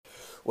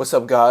What's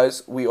up,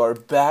 guys? We are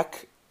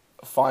back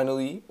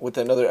finally with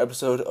another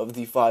episode of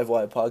the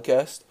 5Y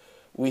podcast.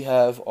 We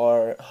have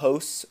our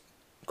hosts,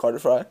 Carter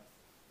Fry,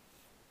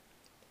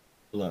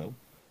 Hello.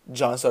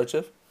 John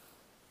Sarchif,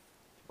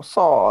 What's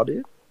up,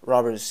 dude?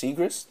 Robert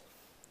Segrist,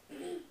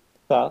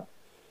 That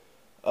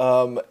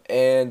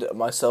and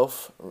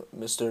myself,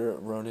 Mr.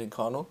 Ronan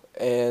Connell.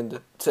 And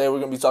today we're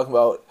going to be talking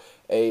about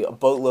a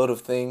boatload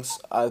of things.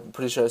 I'm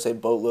pretty sure I say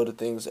boatload of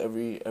things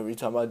every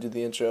time I do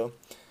the intro.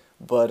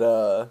 But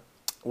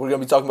we're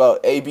going to be talking about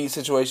A-B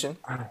situation.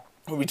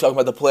 We'll be talking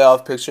about the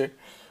playoff picture.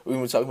 We're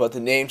going to be talking about the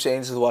name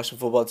change of the Washington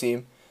football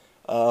team.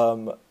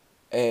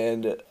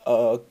 And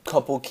a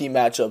couple key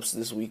matchups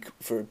this week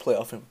for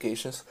playoff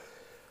implications.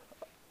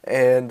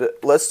 And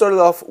let's start it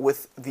off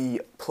with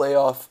the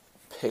playoff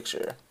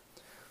picture.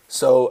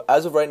 So,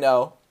 as of right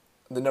now,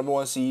 the number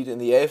one seed in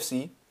the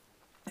AFC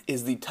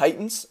is the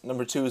Titans.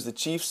 Number 2 is the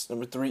Chiefs.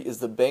 Number 3 is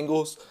the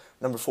Bengals.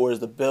 Number 4 is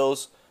the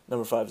Bills.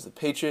 Number 5 is the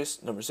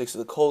Patriots. Number 6 is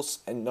the Colts.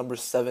 And number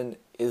 7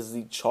 is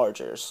the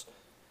Chargers.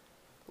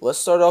 Let's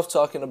start off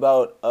talking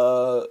about,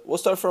 we'll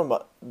start from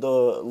the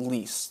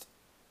least.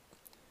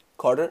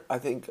 Carter, I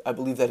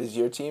believe that is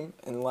your team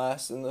in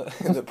last in the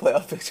in the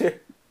playoff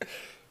picture.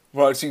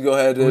 Why don't you go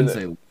ahead I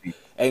wouldn't say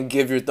and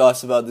give your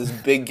thoughts about this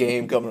big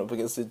game coming up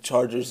against the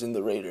Chargers and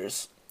the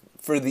Raiders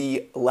for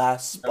the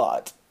last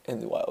spot in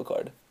the wild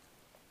card. it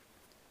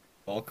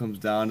all comes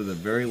down to the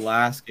very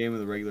last game of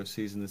the regular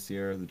season this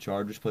year. The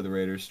Chargers play the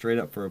Raiders straight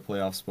up for a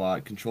playoff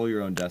spot. Control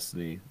your own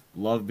destiny.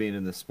 Love being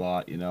in this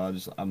spot.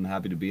 I'm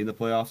happy to be in the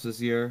playoffs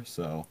this year.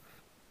 So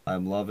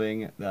I'm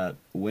loving that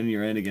when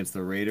you're in against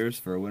the Raiders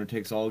for a winner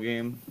takes all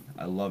game.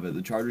 I love it.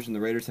 The Chargers and the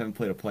Raiders haven't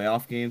played a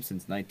playoff game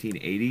since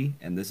 1980,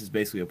 and this is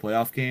basically a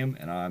playoff game,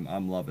 and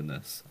I'm loving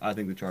this. I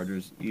think the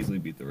Chargers easily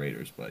beat the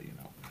Raiders, but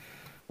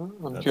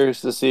I'm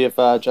curious to see if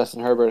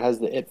Justin Herbert has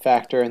the it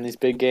factor in these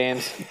big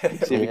games. See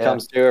if he Yeah.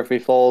 comes through, if he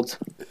folds.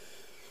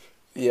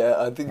 Yeah,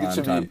 I think it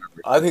should Prime be. time.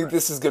 I think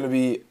this is going to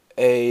be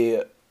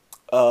a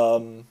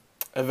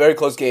very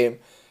close game,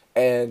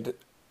 and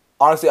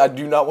honestly, I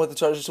do not want the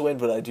Chargers to win,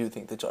 but I do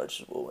think the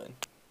Chargers will win.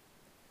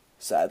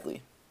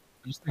 Sadly,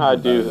 I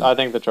do. I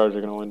think the Chargers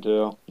are going to win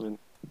too.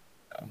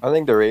 I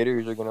think the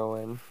Raiders are gonna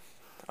win.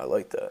 I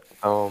like that.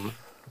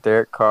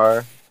 Derek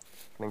Carr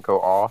gonna go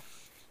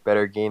off.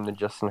 Better game than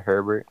Justin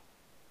Herbert.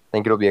 I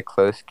think it'll be a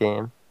close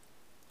game.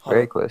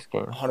 Very close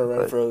game. Hunter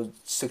but- Renfro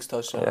 6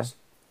 touchdowns.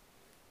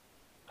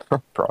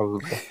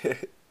 Probably.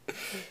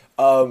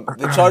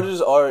 The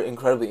Chargers are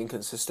incredibly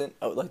inconsistent.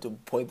 I would like to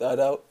point that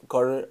out,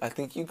 Carter. I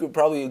think you could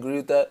probably agree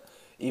with that,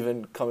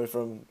 even coming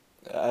from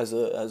as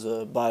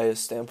a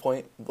biased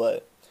standpoint.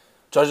 But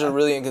Chargers are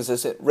really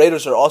inconsistent.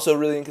 Raiders are also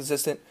really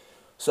inconsistent.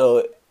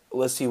 So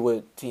let's see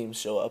what teams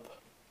show up.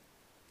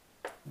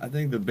 I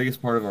think the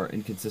biggest part of our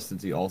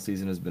inconsistency all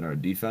season has been our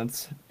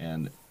defense.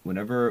 And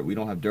whenever we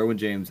don't have Derwin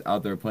James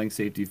out there playing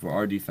safety for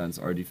our defense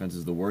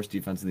is the worst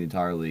defense in the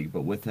entire league.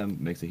 But with him, it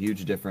makes a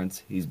huge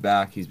difference. He's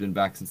back. He's been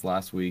back since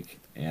last week.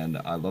 And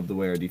I love the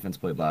way our defense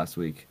played last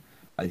week.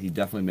 He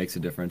definitely makes a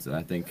difference. And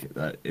I think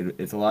that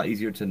it's a lot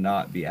easier to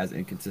not be as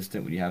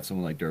inconsistent when you have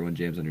someone like Derwin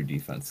James on your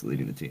defense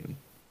leading the team.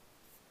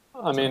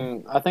 I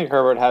mean, I think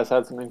Herbert has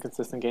had some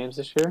inconsistent games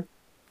this year,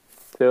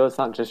 too. It's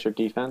not just your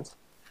defense.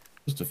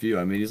 Just a few.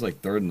 I mean, he's like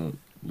third in the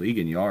league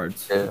in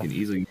yards. Yeah. He can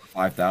easily get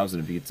 5,000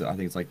 if he gets. I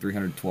think it's like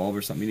 312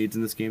 or something he needs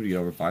in this game to get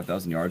over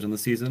 5,000 yards on the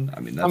season. I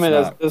mean,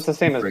 It's the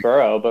same as great.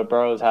 Burrow, but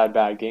Burrow's had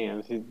bad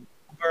games.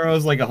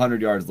 Burrow's like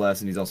 100 yards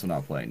less, and he's also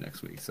not playing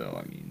next week.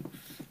 So I mean,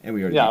 and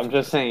we already. Yeah, I'm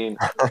just saying.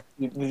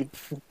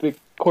 The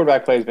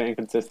quarterback play has been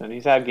inconsistent.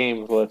 He's had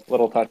games with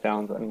little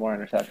touchdowns and more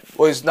interceptions.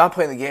 Well, he's not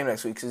playing the game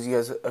next week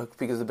because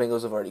because the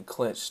Bengals have already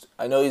clinched.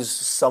 I know he's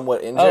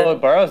somewhat injured. Oh,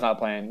 Burrow's not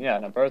playing. Yeah,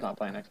 no, Burrow's not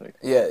playing next week.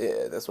 Yeah,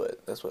 that's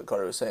what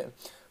Carter was saying.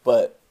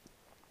 But,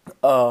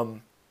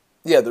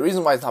 yeah, the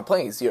reason why he's not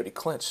playing is he already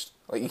clinched.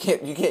 Like you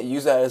can't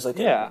use that as like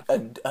Yeah.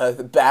 a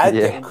bad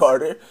Yeah. thing,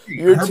 Carter.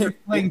 Your Herbert's team,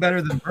 playing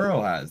better than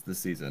Burrow has this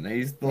season.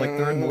 He's like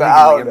third in the league.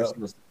 I in don't like every know.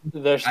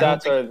 single- Their I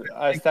don't stats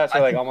are think- stats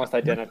are like almost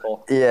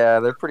identical. Yeah,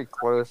 they're pretty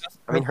close.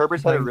 I mean,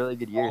 Herbert's had a really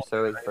good year,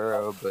 so has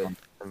Burrow. But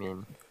I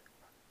mean,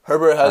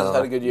 Herbert has I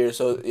had a good year,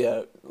 so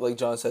yeah, like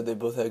John said, they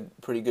both had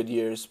pretty good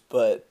years.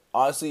 But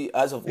honestly,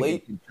 as of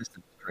late,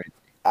 Consistent is crazy.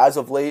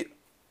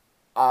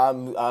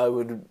 I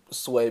would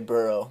sway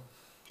Burrow.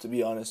 To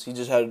be honest,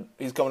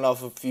 he's coming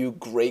off a few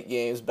great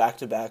games, back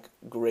to back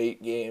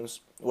great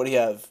games. What do you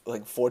have?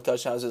 Like 4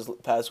 touchdowns this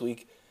past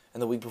week,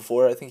 and the week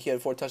before I think he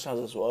had 4 touchdowns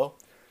as well.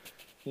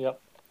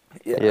 Yep.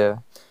 yeah.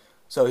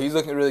 So he's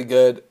looking really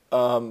good.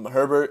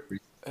 Herbert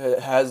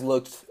has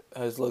looked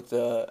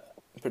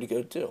pretty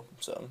good too.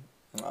 So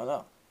I don't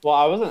know. Well,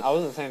 I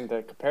wasn't saying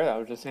to compare that. I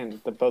was just saying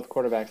that both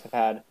quarterbacks have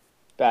had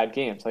bad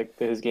games, like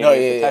his game No,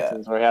 against the yeah.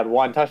 Texans, where he had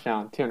 1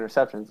 touchdown, 2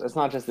 interceptions. It's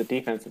not just the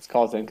defense that's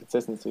caused the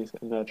inconsistencies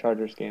in the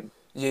Chargers game.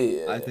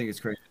 Yeah. I think it's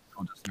crazy to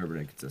call Justin Herbert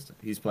inconsistent.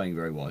 He's playing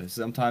very well.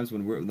 Sometimes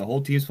when the whole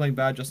team's playing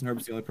bad, Justin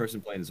Herbert's the only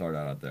person playing his heart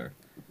out there.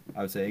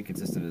 I would say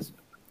inconsistent is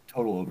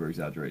total over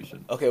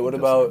exaggeration. Okay. What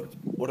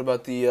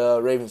about the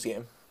Ravens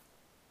game?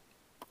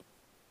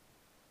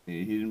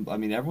 He didn't. I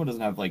mean, everyone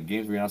doesn't have like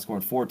games where you're not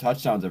scoring 4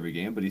 touchdowns every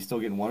game, but he's still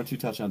getting 1 or 2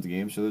 touchdowns a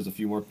game. So there's a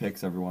few more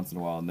picks every once in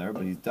a while in there,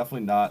 but he's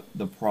definitely not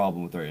the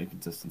problem with our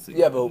inconsistency.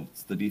 Yeah, but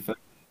it's the defense.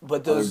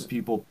 but Other those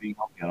people being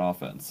healthy on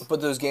offense.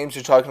 but those games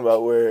you're talking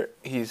about where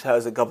he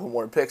has a couple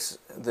more picks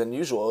than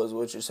usual is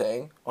what you're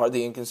saying are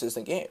the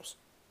inconsistent games.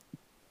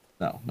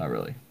 No, not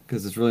really,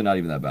 because it's really not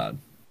even that bad.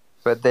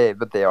 But they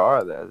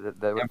are though.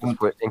 That's Everyone-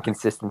 what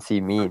inconsistency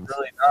means.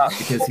 Really not,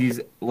 because he's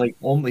like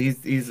only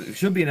he's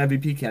should be an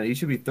MVP candidate. He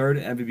should be third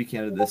MVP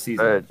candidate this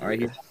season. Third. All right,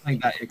 he's not playing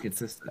that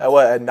inconsistent. At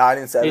what, at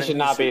 9-7? He should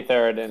not be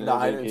third in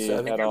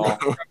 9-7. MVP at all.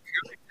 From a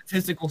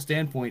statistical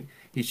standpoint,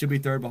 he should be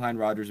third behind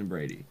Rodgers and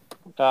Brady.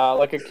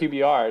 Like a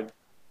QBR. Look at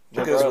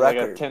Joe his Burrow's like a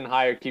record. 10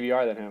 higher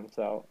QBR than him.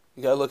 So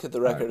You gotta look at the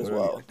record as whatever.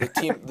 well.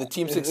 The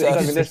team I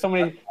success. mean, there's so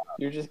many.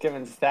 You're just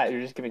giving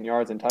You're just giving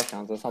yards and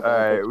touchdowns. That's not. All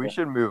right, we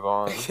should move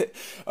on.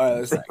 All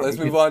right, let's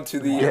move on to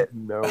the Yeah,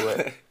 no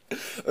way.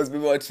 let's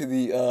move on to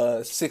the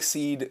 6th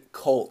seed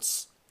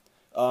Colts.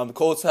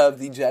 Colts have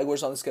the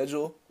Jaguars on the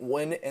schedule.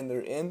 Win and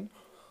they're in.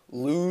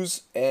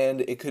 Lose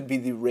and it could be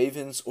the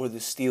Ravens or the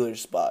Steelers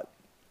spot.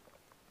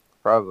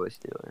 Probably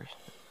Steelers.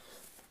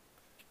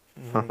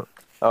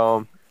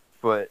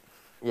 But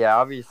yeah,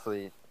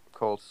 obviously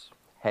Colts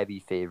heavy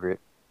favorite.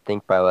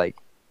 Think by like,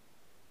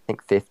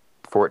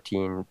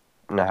 14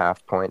 and a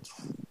half points,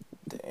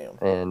 Damn.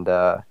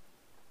 and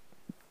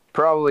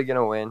probably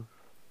gonna win.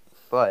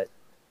 But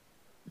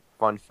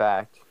fun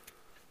fact,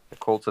 the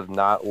Colts have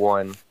not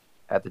won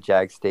at the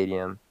Jag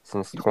Stadium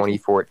since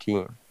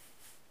 2014.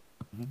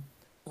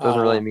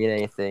 Doesn't really mean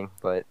anything,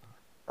 but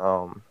I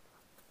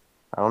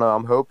don't know.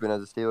 I'm hoping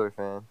as a Steeler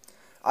fan.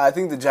 I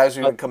think the Jags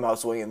are gonna come out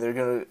swinging. They're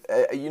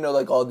gonna,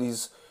 like all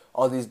these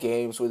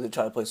games where they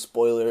try to play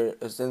spoiler.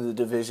 It's in the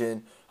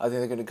division. I think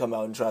they're gonna come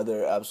out and try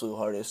their absolute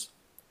hardest.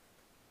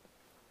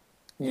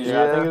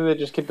 Yeah, I think if they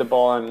just keep the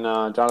ball in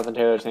Jonathan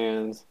Taylor's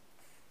hands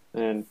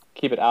and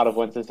keep it out of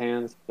Wentz's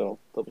hands, they'll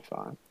be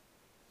fine.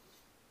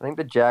 I think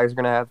the Jags are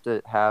gonna have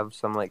to have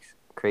some like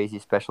crazy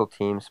special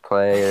teams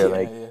play or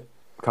like a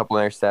couple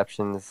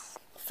interceptions,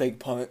 Fake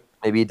punt.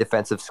 maybe a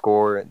defensive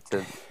score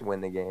to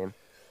win the game.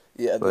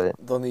 Yeah, But-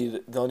 they'll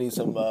need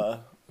some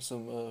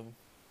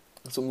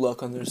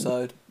luck on their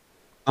side.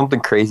 Something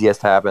crazy has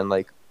to happen,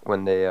 like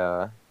when they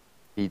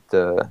beat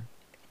the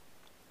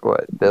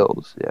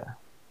Bills. Yeah,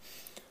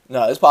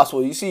 No, it's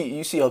possible. You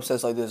see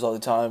upsets like this all the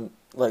time,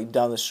 like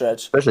down the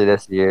stretch. especially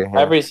this year. Yeah.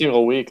 Every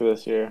single week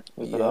this year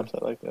has been Yeah.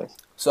 upset like this.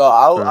 So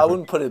I Mhm.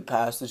 wouldn't put it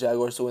past the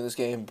Jaguars to win this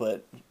game,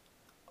 but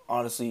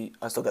honestly,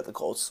 I still got the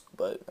Colts.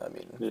 But I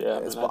mean, Yeah,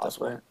 it's I mean,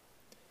 possible. definitely.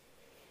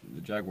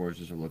 The Jaguars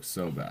just look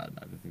so bad.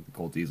 I think the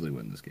Colts easily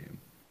win this game.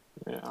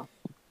 Yeah.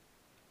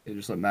 They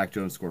just let Mac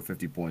Jones score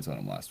 50 points on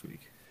him last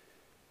week.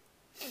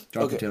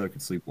 Jonathan Okay. Taylor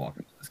could sleepwalk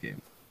into this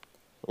game.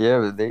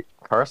 Yeah, but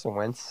Carson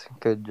Wentz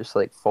could just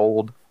like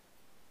fold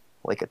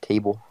like a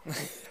table.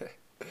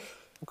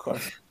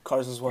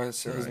 Carson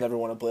Wentz has Right. never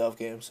won a playoff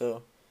game,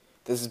 so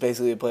this is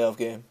basically a playoff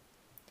game.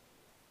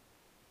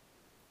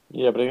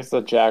 Yeah, but against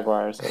the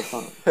Jaguars, so it's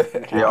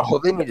not. Yeah, all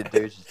they need to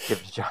do is just give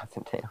it to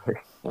Jonathan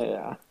Taylor.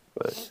 Yeah.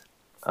 But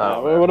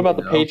What about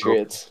the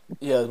Patriots?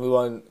 Yeah, let's move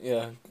on.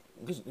 Yeah,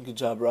 good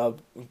job, Rob,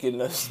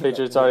 getting us.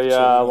 Patriots already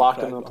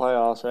locked in the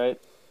playoffs, right?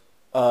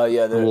 Yeah,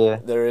 Yeah.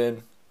 they're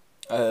in.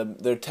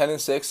 They're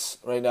 10-6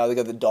 right now. They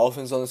got the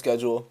Dolphins on the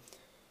schedule.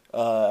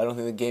 I don't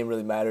think the game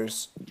really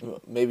matters.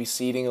 Maybe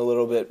seeding a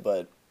little bit,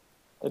 but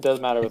It does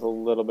matter with a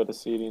little bit of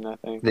seeding, I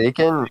think. they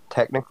can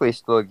technically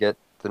still get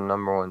the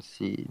number 1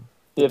 seed.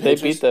 Yeah, if they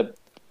Patriots- beat the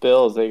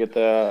Bills, they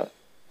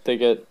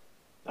get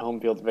home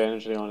field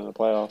advantage going in the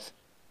playoffs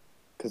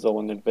because they'll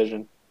win the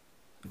division.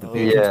 If the Oh.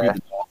 Patriots Yeah. beat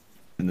the Dolphins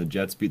and the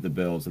Jets beat the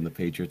Bills, and the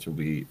Patriots will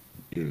be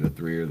either the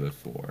 3 or the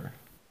 4.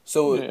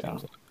 so Yeah.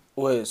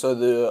 wait. So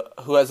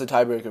who has the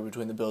tiebreaker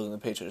between the Bills and the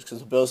Patriots? Because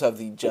the Bills have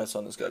the Jets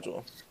on the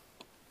schedule.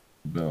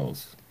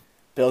 Bills.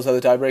 Bills have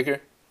the tiebreaker.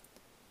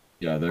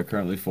 Yeah, they're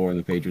currently 4, and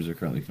the Patriots are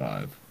currently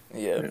 5.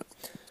 Yeah.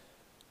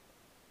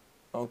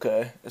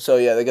 Okay. So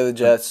yeah, they got the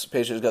Jets.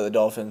 Patriots got the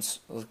Dolphins.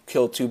 Let's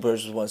kill 2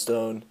 birds with 1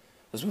 stone.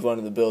 Let's move on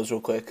to the Bills real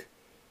quick.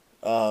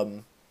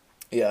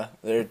 Yeah,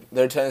 they're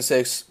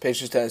 10-6.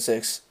 Patriots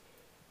 10-6.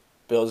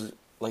 Bills,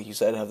 like you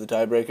said, have the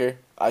tiebreaker.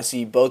 I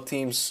see both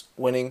teams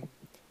winning.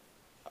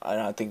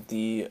 I think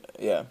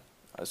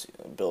I see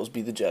Bills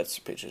beat the Jets.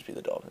 Patriots beat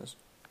the Dolphins.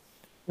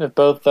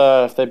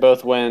 If they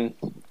both win,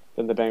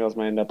 then the Bengals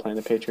might end up playing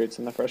the Patriots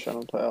in the first round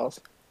of the playoffs.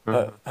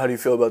 How do you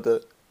feel about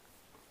that?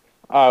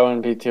 I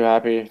wouldn't be too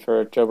happy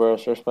for Joe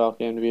Burrow's first playoff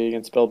game to be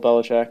against Bill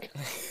Belichick.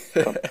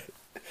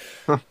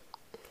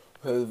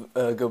 Good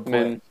I point.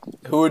 mean,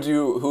 Who would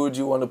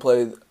you want to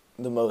play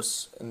the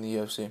most in the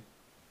UFC?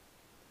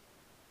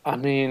 I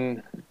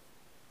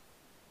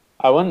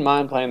wouldn't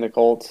mind playing the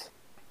Colts.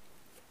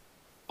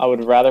 I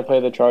would rather play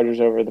the Chargers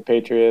over the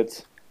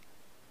Patriots.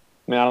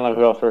 I don't know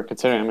who else we're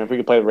considering. If we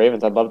could play the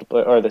Ravens, I'd love to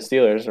play, or the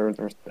Steelers, or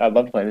I'd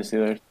love to play the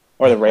Steelers,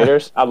 or the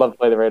Raiders. I'd love to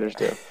play the Raiders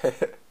too.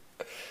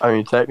 I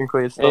mean,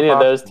 technically, it's still Any of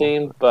those possible.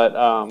 teams, but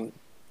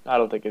I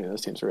don't think any of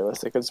those teams are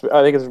realistic. I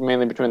think it's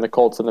mainly between the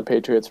Colts and the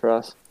Patriots for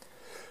us.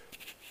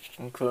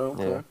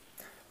 Okay.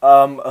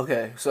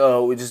 Okay,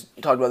 so we just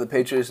talked about the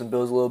Patriots and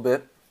Bills a little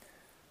bit.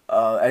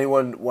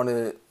 Anyone want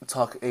to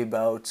talk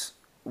about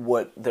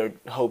what their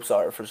hopes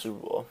are for Super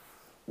Bowl?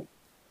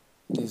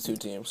 These two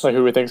teams. Like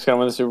who we think is gonna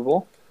win the Super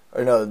Bowl?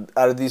 Or no,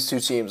 out of these two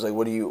teams, like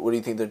what do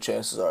you think their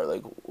chances are?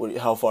 Like,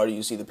 how far do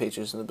you see the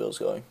Patriots and the Bills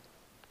going?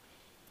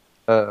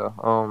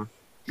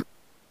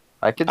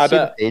 I could I see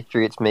the bet-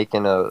 Patriots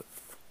making a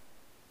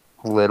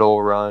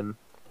little run.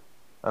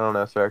 I don't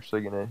know if they're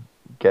actually gonna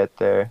get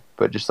there,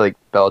 but just like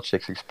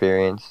Belichick's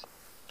experience.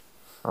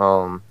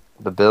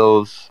 The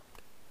Bills,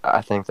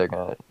 I think they're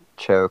gonna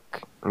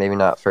choke. Maybe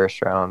not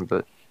first round,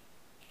 but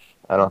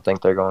I don't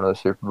think they're going to the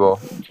Super Bowl.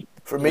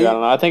 For Yeah, me, I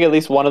don't know. I think at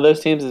least one of those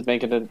teams is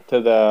making it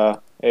to the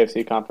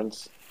AFC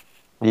conference.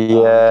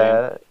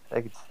 Yeah,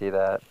 I could see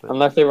that. But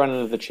Unless they run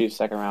into the Chiefs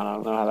second round. I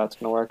don't know how that's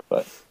gonna work,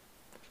 but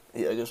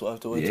yeah, I guess we'll have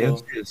to wait The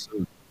till.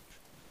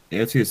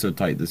 AFC is so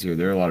tight this year.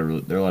 There are a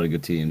lot of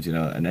good teams, you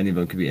know, and any of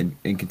them could be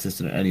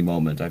inconsistent at any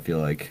moment. I feel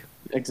like.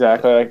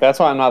 exactly. Like that's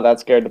why I'm not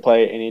that scared to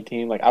play any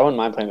team. Like I wouldn't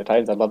mind playing the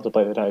Titans. I'd love to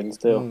play the Titans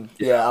too.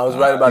 Yeah, I was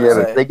right about yeah, to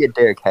but if say. they get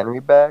Derrick Henry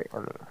back, I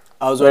mean,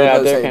 I was So, right yeah,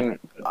 about to Derrick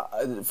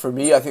say. Henry For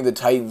me, I think the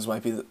Titans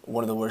might be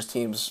one of the worst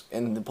teams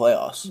in the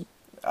playoffs.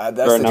 That's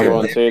for a the number team.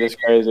 one seed is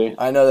crazy.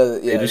 I know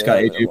that. Yeah, They just they got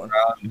have AJ number one.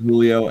 Brown,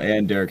 Julio,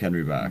 and Derrick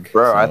Henry back.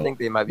 bro, I So, think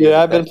they might be. Yeah, the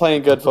I've been best.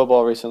 playing good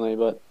football recently,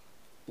 but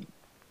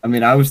I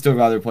mean, I would still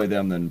rather play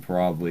them than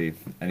probably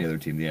any other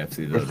team in the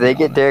AFC. though, If to they be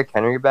get honest. Derrick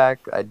Henry back,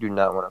 I do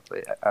not want to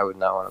play. I would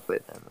not want to play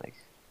them. Like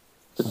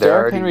they're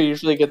Derrick already. Henry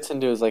usually gets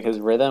into his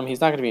rhythm. He's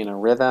not going to be in a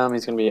rhythm.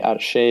 He's going to be out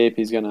of shape.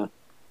 He's going to,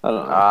 I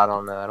don't know. I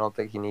don't know. I don't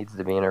think he needs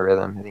to be in a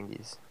rhythm. I think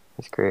he's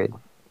great.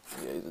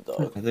 Yeah, he's a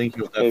dog. I think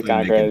he'll He's definitely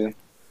kind of make it. crazy.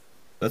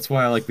 That's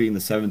why I like being the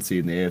 7th seed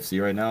in the AFC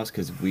right now, is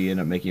because we end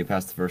up making it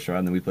past the first round,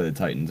 and then we play the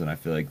Titans, and I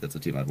feel like that's a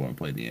team I'd want to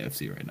play in the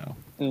AFC right now.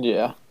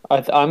 Yeah,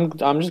 I'm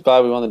just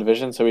glad we won the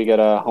division, so we get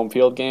a home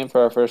field game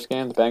for our first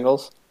game, the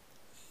Bengals,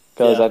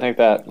 because Yeah. I think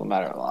that will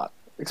matter a lot,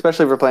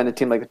 especially if we're playing a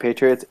team like the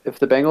Patriots. If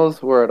the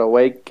Bengals were an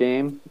away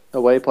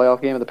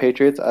playoff game of the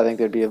Patriots, I think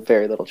there'd be a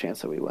very little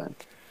chance that we win.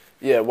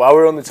 Yeah, while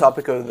we're on the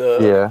topic of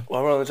Yeah.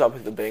 while we're on the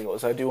topic of the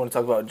Bengals, I do want to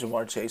talk about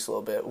Jamar Chase a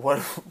little bit.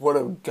 What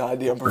a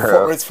goddamn Bro.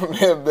 performance from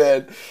him,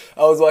 man!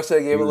 I was watching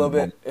that game a little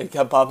bit. It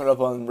kept popping up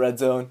on Red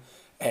Zone,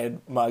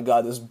 and my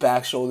God, those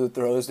back shoulder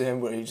throws to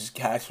him where he just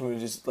catch him and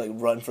just like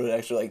run for an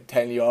extra like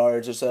 10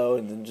 yards or so,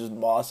 and then just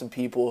mossing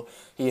people.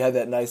 He had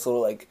that nice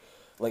little like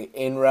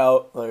in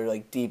route or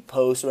like deep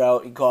post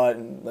route he caught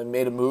and like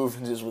made a move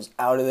and just was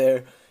out of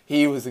there.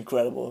 He was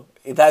incredible.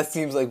 That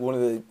seems like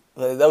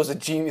that was a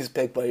genius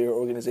pick by your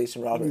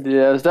organization, Robert.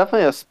 Yeah, it was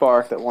definitely a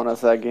spark that won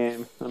us that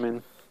game. I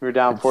mean, we were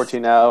down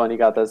 14-0, and he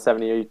got that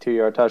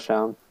 72-yard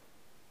touchdown.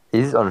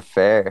 He's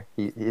unfair.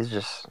 He's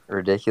just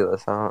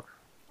ridiculous. I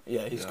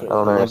Yeah, he's Yeah. crazy.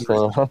 don't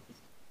understand. I hate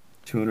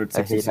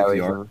 266 how he's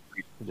yards.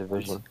 in the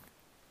division.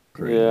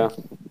 Crazy. Yeah.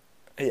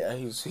 Yeah,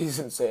 he's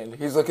insane.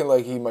 He's looking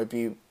like he might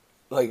be,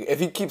 like if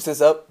he keeps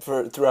this up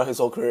throughout his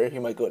whole career, he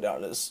might go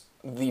down as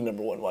the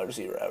number one wide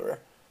receiver ever.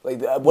 Like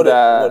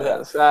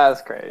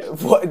That's crazy.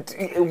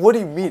 what do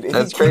you mean? If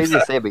That's he crazy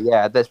keeps- to say, but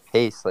yeah, at this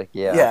pace, like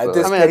yeah. Yeah, at but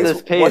this I mean, at pace, this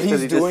what pace, he's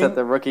because he just doing- set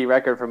the rookie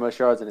record for most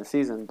yards in a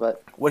season.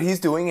 But What he's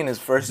doing in his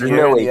first there's year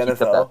no in way the he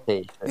keeps up NFL. that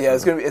pace. Yeah,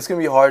 it's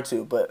gonna be hard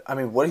to, but I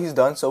mean, what he's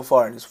done so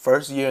far in his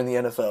first year in the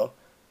NFL,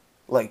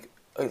 like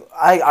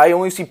I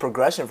only see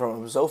progression from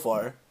him so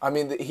far. I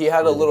mean, he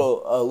had a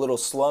little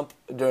slump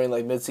during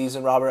like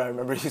midseason. Robert, I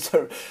remember he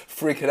started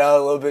freaking out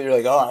a little bit. You're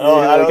like, oh, I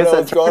don't know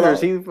what's going on.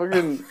 He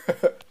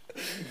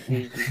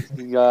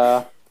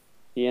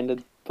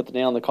put the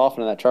nail in the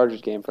coffin in that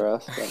Chargers game for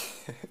us.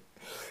 But.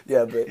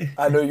 Yeah, but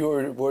I know you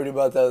were worried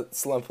about that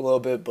slump a little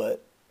bit,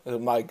 but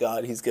my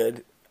God, he's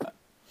good.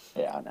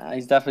 Yeah, no,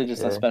 he's definitely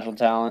just a Yeah. special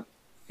talent.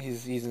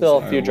 He's Still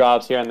insane. a few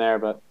drops here and there,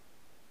 but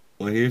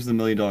Well, here's the $1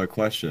 million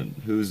question: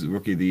 Who's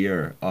rookie of the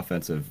year,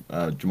 offensive?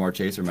 Jamar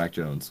Chase or Mac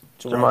Jones?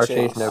 Jamar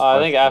Chase, no I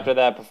think question. after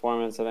that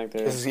performance, I think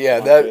there's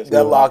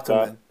that locked him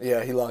in.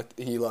 Yeah, he locked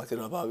it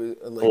up.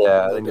 Obviously.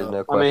 Yeah, I think there's no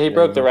I question. mean, he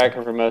broke the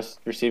record for most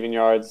receiving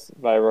yards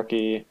by a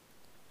rookie.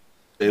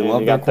 They And love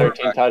he their got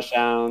 13 quarterback.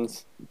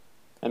 touchdowns.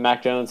 And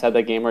Mac Jones had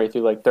that game where he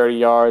threw like 30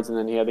 yards, and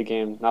then he had the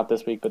game, not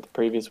this week, but the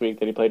previous week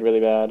that he played really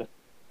bad.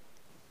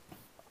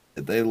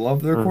 They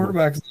love their Mhm.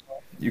 quarterbacks.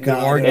 You can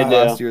Nah, argue they do.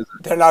 last year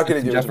They're not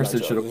going to give Jefferson it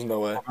to should Mac Jones. have There's no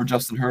way. over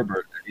Justin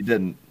Herbert, and he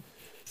didn't.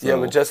 Yeah,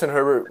 So, but Justin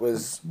Herbert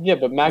was. Yeah,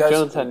 but Mac That's-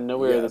 Jones had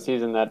nowhere yeah. the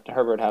season that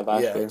Herbert had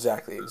last Yeah, year.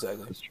 exactly.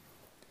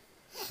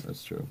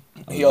 that's true.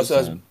 He also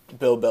has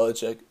Bill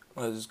Belichick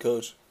as his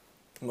coach.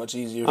 Much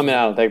easier. I mean,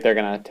 I don't think they're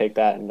going to take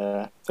that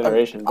into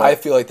consideration. I But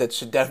feel like that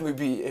should definitely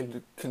be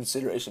in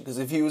consideration because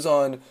if he was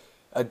on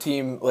a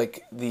team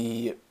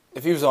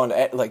if he was on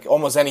like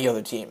almost any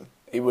other team,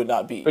 he would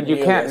not be. But you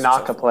nearly can't as knock a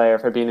successful. player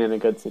for being in a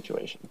good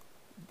situation.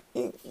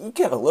 You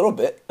can a little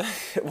bit.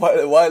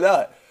 Why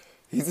not?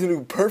 He's in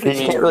a perfect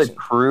You can't really situation.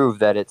 prove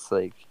that it's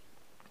like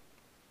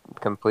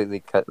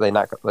completely cut. Like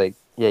not like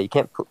yeah, you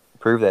can't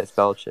prove that it's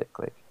Belichick.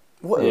 Like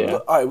What, Yeah.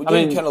 All right, I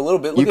mean, you can a little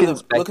bit. you Look can at the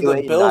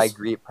speculate, and I Bills.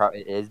 agree.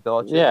 It is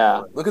Belichick.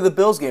 Yeah. Look at the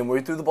Bills game where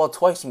he threw the ball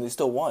twice and they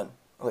still won.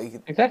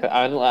 Like, Exactly.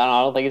 I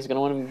don't think he's going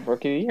to win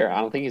Rookie of the Year.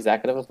 I don't think he's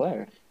that good of a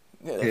player.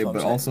 yeah, that's Okay, what I'm but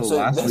saying. also So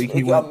last that's week he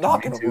making- I'm went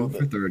knocking him a 22 little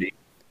for bit. 30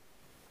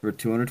 for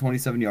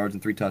 227 yards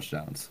and 3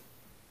 touchdowns.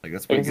 Like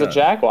that's pretty Against the good.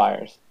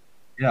 Jaguars.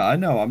 Yeah, I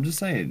know. I'm just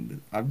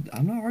saying. I'm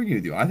not arguing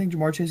with you. I think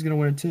Jamar Chase is going to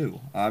win it too.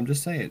 I'm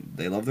just saying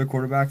they love their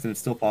quarterbacks, and it's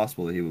still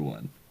possible that he would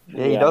win.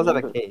 Yeah, he does have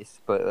a but case,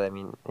 but I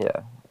mean,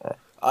 yeah,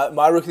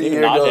 My rookie of the even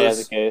year Najee has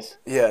a goes. case.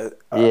 Yeah,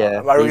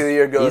 yeah. my rookie of the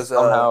year He's goes.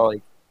 somehow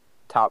like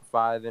top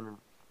 5 in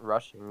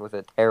rushing with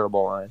a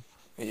terrible line.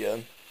 Yeah.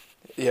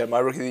 Yeah, my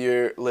rookie of the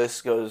year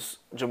list goes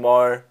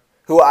Jamar,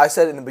 who I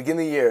said in the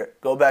beginning of the year,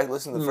 go back,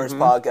 listen to the first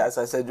podcast,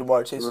 I said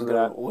Jamar Chase was Remember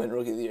going to that. win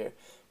rookie of the year.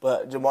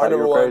 But Jamar Thought you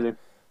number were 1, crazy.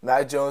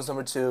 Mac Jones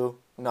number 2,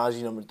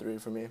 Najee number 3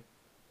 for me.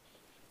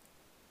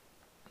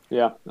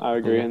 Yeah, I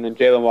agree. And then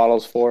Jalen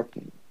Waddle's 4.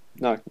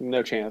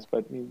 No chance,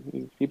 but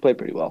he played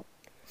pretty well.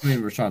 I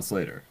mean, Rashawn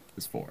Slater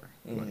is 4.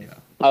 But Mm-hmm. yeah,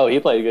 Oh, he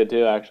played good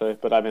too, actually.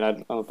 But I mean, I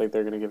don't think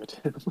they're going to give it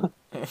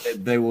to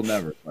him. they will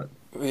never. But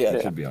Yeah,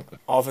 it should be up there.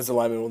 offensive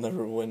lineman will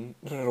never win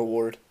an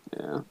award.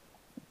 Yeah.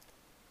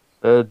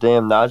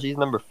 Damn, Najee's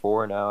number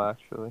 4 now,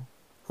 actually.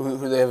 Who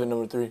they have at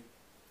number 3?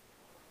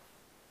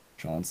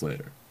 Sean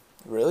Slater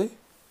Really?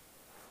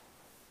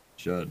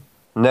 should.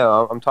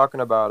 No, I'm talking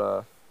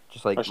about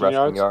just like Rushing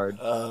rushing yards?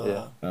 yards.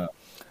 Yeah.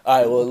 All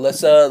right, well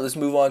let's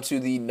move on to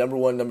the number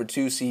 1, number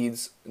 2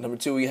 seeds. Number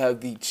 2 we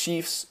have the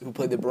Chiefs who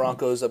play the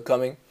Broncos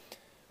upcoming.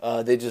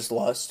 They just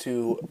lost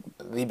to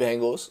the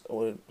Bengals.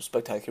 A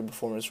spectacular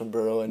performance from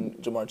Burrow and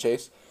Jamar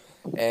Chase,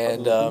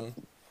 and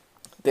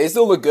they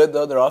still look good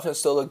though. Their offense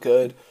still looked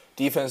good.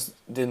 Defense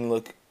didn't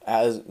look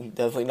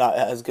definitely not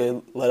as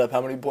good. Let up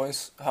how many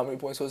points? How many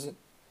points was it?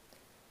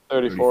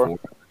 34.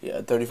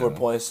 Yeah, 34 Yeah.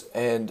 points,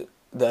 and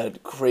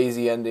that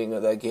crazy ending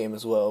of that game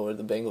as well, where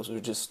the Bengals were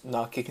just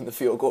not kicking the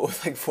field goal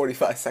with like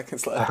 45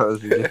 seconds left. That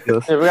was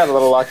ridiculous. Yeah, we got a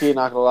little lucky,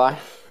 not going to lie.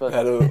 But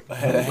had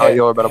a Oh,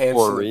 you were about to hands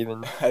pull a to the-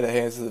 Ravens. Had a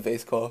hands to the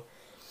face call.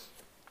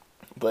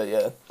 But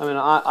yeah, I mean,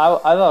 I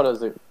thought it was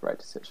the right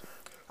decision.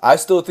 I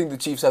still think the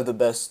Chiefs have the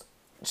best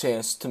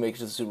chance to make it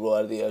to the Super Bowl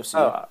out of the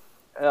AFC.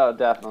 Oh,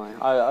 definitely.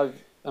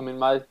 I mean,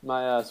 my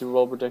Super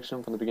Bowl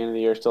prediction from the beginning of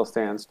the year still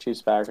stands.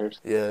 Chiefs Packers.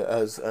 Yeah,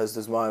 as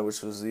does mine,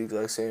 which was the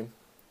exact same.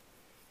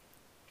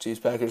 Chiefs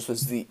Packers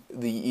was the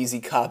easy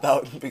cop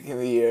out in the beginning of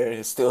the year.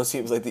 It still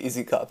seems like the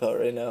easy cop out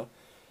right now.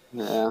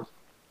 Yeah.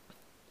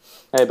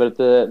 Hey, but if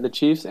the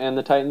Chiefs and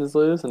the Titans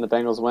lose and the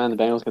Bengals win, the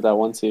Bengals get that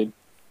 1 seed.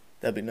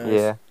 That'd be nice.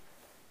 Yeah.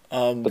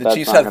 The that's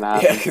Chiefs not have gonna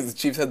happen. because the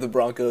Chiefs have the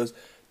Broncos,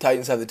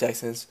 Titans have the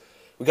Texans.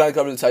 We kind of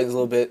covered the Titans a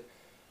little bit.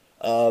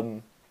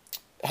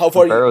 How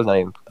far Burrow's not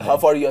even how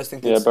far do you guys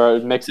think? Yeah,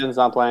 but Mixon's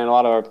not playing. A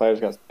lot of our players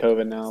got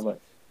COVID now, but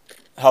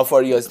How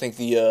far do you guys think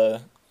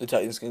the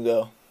Titans can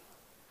go?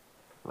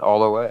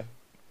 all the way.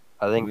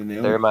 I think I mean,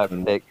 they they're my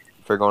only- pick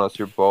for going to the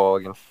Super Bowl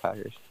against the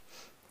Packers.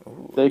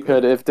 they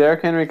could. If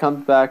Derrick Henry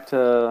comes back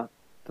to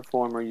the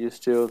form we're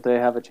used to, they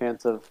have a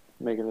chance of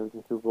making it to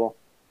the Super Bowl.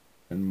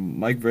 And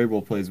Mike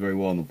Vrabel plays very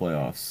well in the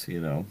playoffs.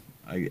 You know,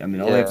 I mean,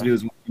 all they have to Yeah. do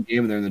is win the game,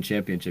 and they're in the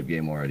championship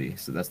game already.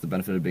 So that's the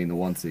benefit of being the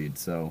 1 seed.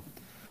 So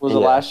Was it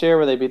Yeah. last year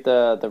where they beat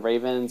the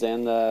Ravens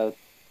and the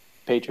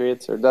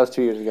Patriots? Or that was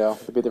 2 years ago.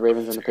 They beat the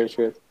Ravens and the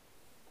Patriots.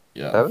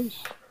 yeah, That was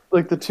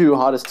Like the 2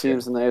 hottest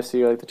teams in the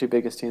AFC, or like the 2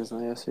 biggest teams in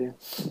the AFC.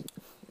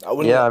 I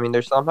wouldn't. yeah. I mean,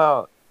 they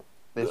somehow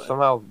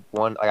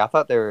won. Like I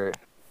thought they were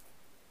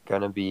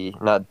gonna be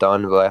not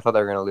done, but I thought they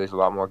were gonna lose a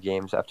lot more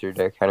games after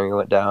Derrick Henry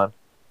went down.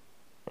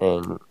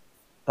 And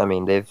I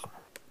mean, they've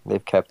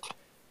kept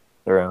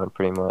their own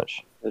pretty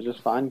much. They just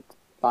find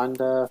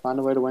a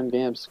way to win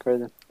games. It's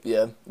crazy.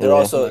 Yeah, they Yeah.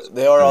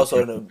 are also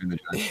in a. In the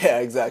Giants. Yeah,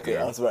 exactly.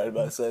 I was right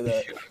about to say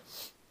that.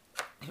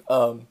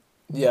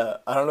 Yeah,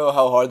 I don't know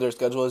how hard their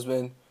schedule has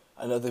been.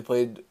 I know they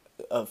played,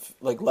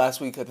 like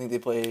last week. I think they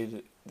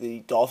played the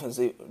Dolphins.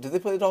 Did they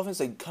play the Dolphins?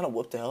 They kind of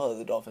whooped the hell out of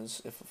the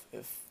Dolphins.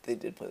 If they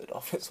did play the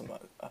Dolphins, I'm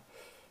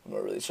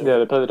not really sure. Yeah,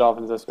 they play the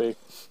Dolphins this week.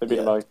 They beat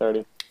them by Yeah. like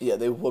 30. Yeah,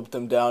 they whooped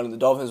them down, and the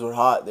Dolphins were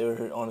hot. They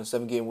were on a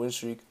 7-game win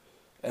streak,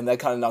 and that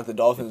kind of knocked the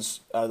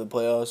Dolphins out of the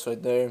playoffs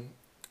right there.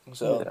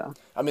 So, Yeah.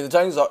 I mean, the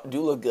Titans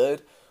do look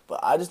good, but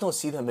I just don't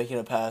see them making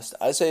it past.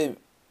 I say,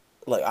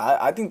 like,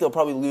 I think they'll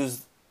probably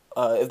lose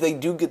if they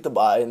do get the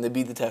bye and they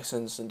beat the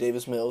Texans and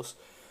Davis Mills.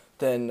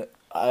 Then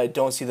I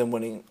don't see them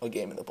winning a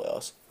game in the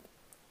playoffs.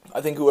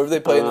 I think whoever they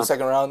play in the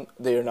second round,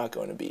 they are not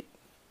going to beat.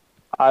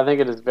 I think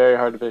it is very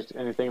hard to pick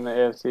anything in the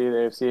AFC. The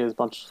AFC has a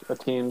bunch of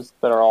teams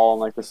that are all on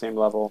like the same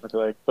level. I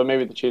feel like, but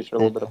maybe the Chiefs are a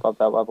little bit above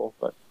that level.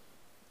 But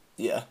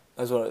Yeah,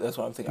 that's what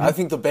I'm thinking. I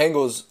think the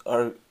Bengals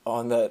are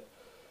on that.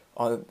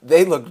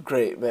 They look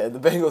great, man. The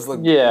Bengals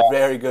look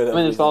very good. I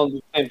mean, it's all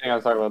the same thing I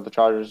was talking about with the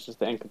Chargers, just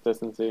the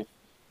inconsistency.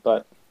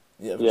 But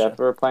yeah, yeah, sure. if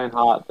we're playing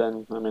hot,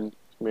 then I mean, it's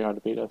gonna be hard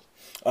to beat us.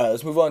 All right,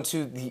 let's move on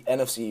to the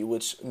NFC,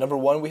 which number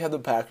 1 we have the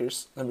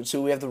Packers, number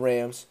 2 we have the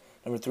Rams,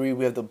 number 3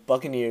 we have the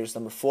Buccaneers,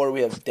 number 4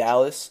 we have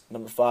Dallas,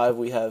 number 5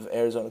 we have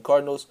Arizona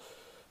Cardinals,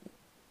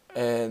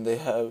 and they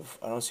have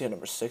I don't see a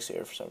number 6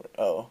 here for some reason.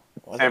 Oh,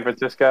 San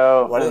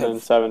Francisco, why do and they then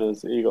have- 7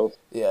 is Eagles.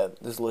 yeah,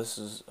 this list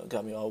has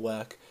got me all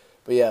whack.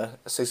 But yeah,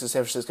 6 is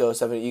San Francisco,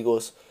 7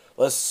 Eagles.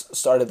 let's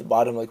start at the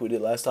bottom like we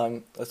did last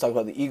time. Let's talk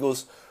about the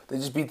Eagles. They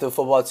just beat the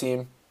football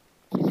team.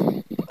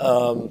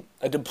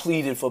 A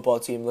depleted football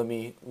team. Let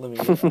me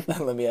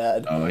let me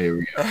add. Oh, here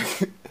we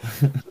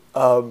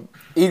go.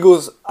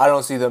 Eagles. I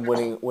don't see them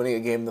winning a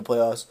game in the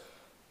playoffs.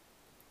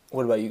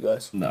 What about you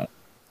guys? No.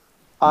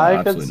 I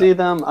could absolutely see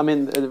them. I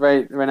mean,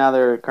 right now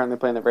they're currently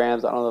playing the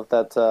Rams. I don't know if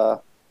that's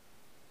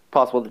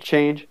possible to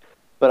change,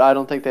 but I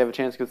don't think they have a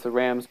chance against the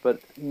Rams.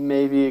 But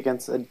maybe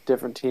against a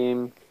different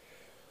team.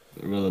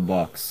 Well, the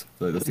Bucks.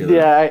 That's the other.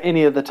 Yeah,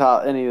 any of the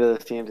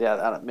teams.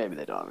 Yeah, maybe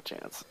they don't have a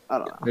chance. I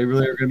don't know. They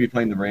really are going to be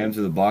playing the Rams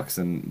or the Bucks,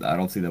 and I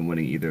don't see them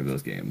winning either of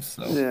those games.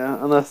 So.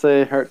 Yeah, unless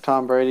they hurt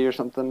Tom Brady or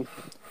something.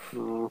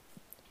 The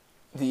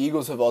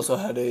Eagles have also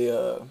had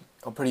a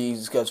pretty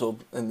easy schedule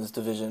in this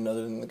division,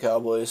 other than the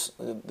Cowboys.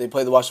 They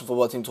played the Washington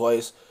football team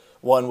twice.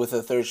 One with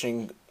a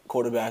third-string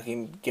quarterback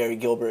in Gary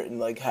Gilbert, and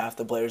like half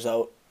the players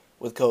out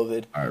with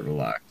COVID. All right,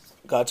 relax.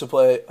 Got to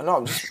play. No,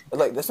 I'm just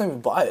like that's not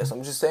even biased.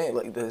 I'm just saying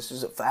like this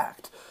is a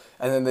fact.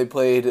 And then they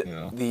played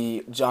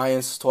the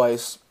Giants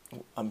twice.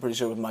 I'm pretty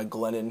sure with Mike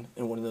Glennon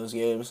in one of those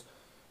games,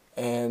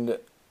 and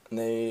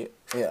they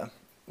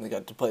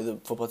got to play the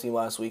football team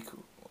last week.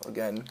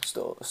 Again,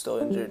 still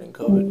injured in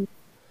COVID.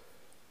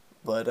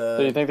 But So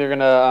you think they're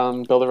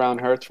gonna build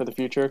around Hurts for the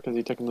future because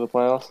he took him to the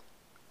playoffs?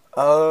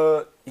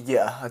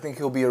 Yeah, I think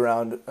he'll be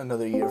around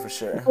another year for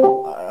sure.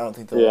 I don't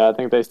think they'll. Yeah, I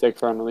think they stick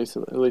for him at least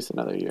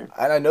another year.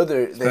 And I know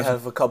they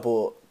have a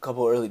couple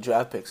early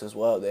draft picks as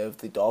well. They have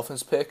the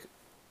Dolphins pick.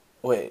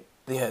 Wait,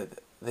 they do have the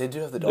They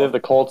have Dolphins. the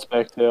Colts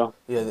pick too.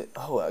 Yeah.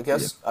 I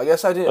guess I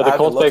didn't. But I the haven't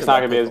Colts looked pick's at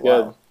not that gonna be pick as in a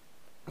while. good.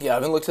 Yeah, I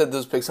haven't looked at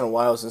those picks in a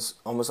while since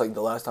almost like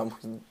the last time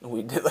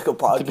we did like a The,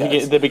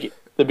 podcast.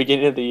 the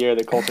beginning of the year,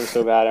 the Colts were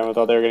so bad, everyone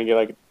thought they were gonna get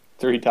like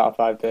 3 top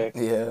 5 picks.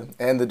 Yeah,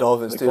 and the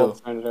Dolphins The too.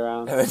 Colts turned it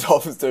around. And the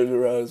Dolphins turned it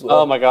around as well.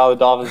 Oh my God, the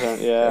Dolphins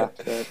turned. Yeah.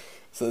 Shit.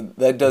 So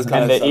that does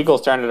kind And of. the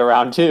Eagles turned it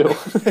around too.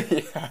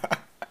 Yeah.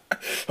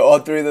 All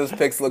three of those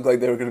picks looked like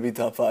they were going to be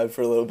top 5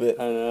 for a little bit.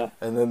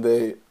 And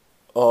then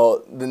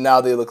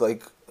now they look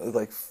like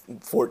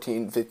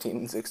 14, 15,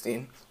 and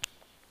 16.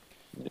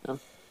 Yeah.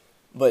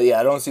 But yeah,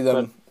 I don't see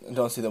them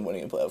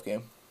winning a playoff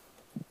game.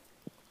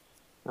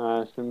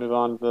 Should we move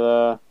on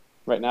to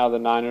right now the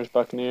Niners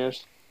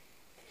Buccaneers?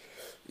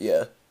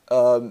 Yeah.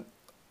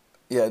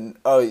 Yeah.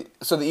 Oh,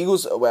 so the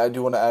Eagles. I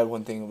do want to add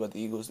one thing about the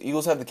Eagles. The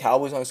Eagles have the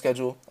Cowboys on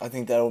schedule. I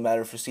think that will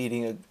matter for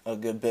seeding a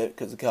good bit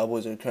because the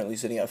Cowboys are currently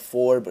sitting at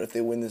 4. But if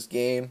they win this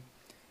game,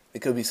 they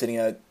could be sitting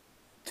at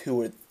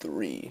 2 or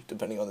 3,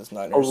 depending on this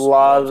Niners. A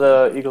lot of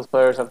the Eagles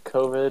players have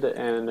COVID,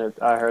 and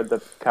I heard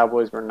the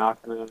Cowboys were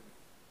not going to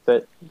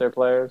fit their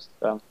players.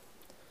 So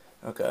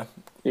Okay.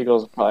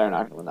 Eagles probably are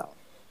not going to win that one.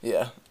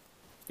 Yeah.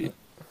 Yeah.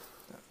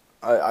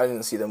 I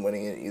didn't see them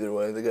winning it either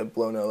way. They got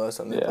blown out last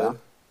time they Yeah. played.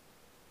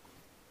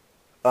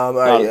 All Not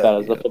right, as bad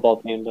as the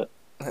football team, but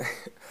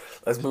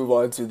Let's move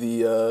on to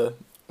the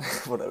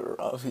whatever,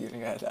 Rob. You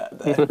can add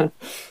that.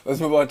 Let's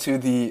move on to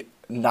the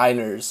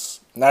Niners.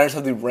 Niners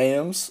have the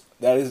Rams.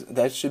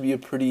 That should be a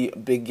pretty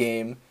big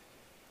game.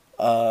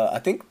 I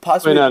think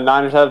possibly. no,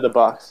 Niners have the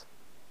Bucks.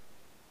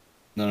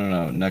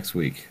 No. Next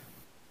week.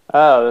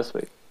 Oh, this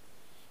week.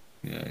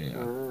 Yeah.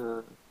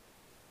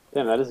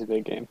 Damn, that is a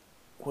big game.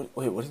 Wait,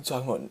 what are you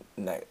talking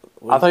about?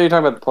 I thought you were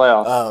talking about the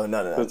playoffs. Oh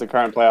no. It's the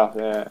current playoff.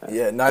 Yeah.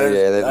 Yeah, Niners.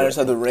 Yeah, Niners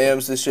have the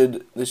Rams. This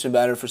should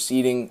matter for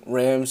seeding.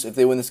 Rams, if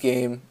they win this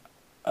game,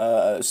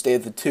 stay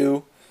at the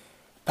 2.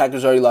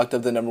 Packers already locked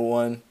up the number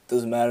 1.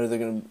 Doesn't matter. They're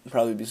gonna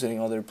probably be sitting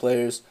all their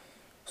players,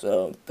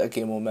 so that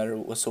game won't matter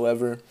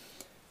whatsoever.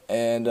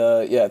 And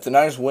if the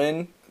Niners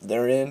win,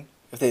 they're in.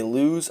 If they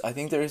lose, I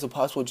think there is a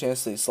possible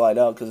chance they slide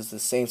out because it's the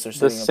Saints are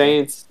The sitting.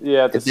 Saints,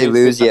 yeah. If they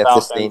lose, beat the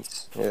Falcons,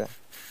 Saints. Yeah. Up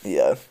there.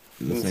 Yeah.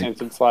 and the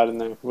Saints would slide in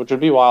there, which would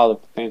be wild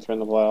if the Saints were in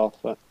the playoffs.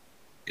 But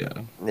Yeah.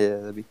 Yeah,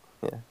 that'd be.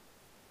 I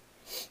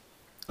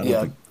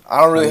don't think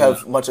I don't really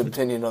have much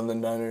opinion on the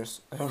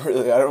Niners. I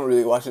don't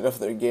really watch enough of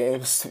their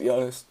games, to be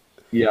honest.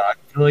 Yeah, I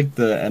feel like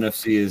the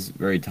NFC is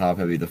very top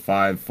heavy. The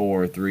 5,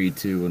 4, 3,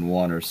 2, and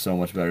 1 are so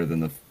much better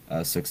than the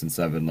 6 and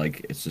 7.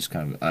 Like it's just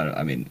kind of.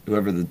 I mean,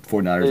 whoever the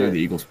 49ers Yeah. or the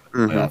Eagles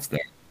playoffs, they're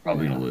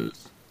probably gonna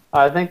lose.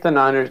 I think the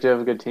Niners do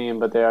have a good team,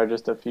 but they are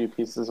just a few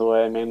pieces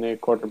away, mainly a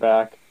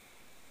quarterback,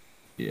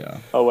 Yeah.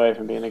 away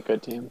from being a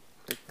good team.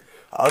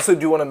 I also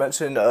do want to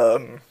mention,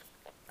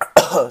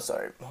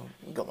 sorry,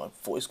 got my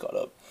voice caught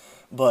up,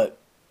 but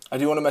I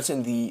do want to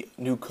mention the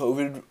new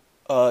COVID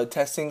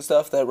testing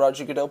stuff that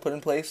Roger Goodell put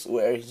in place,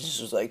 where he just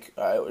was like,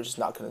 all right, we're just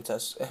not going to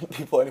test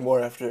people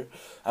anymore after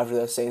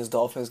that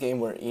Saints-Dolphins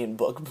game where Ian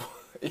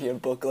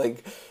Book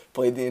like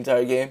played the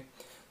entire game.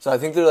 So I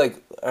think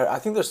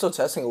they're still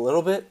testing a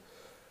little bit,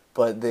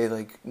 but they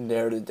like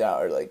narrowed it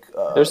down or like.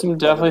 There's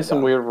definitely narrowed it some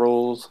down. weird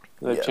rules.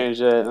 They've Yeah. changed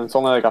it, and it's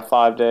only like a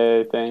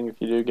 5-day thing if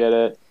you do get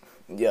it.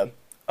 Yeah.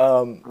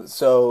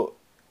 So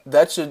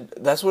that's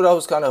what I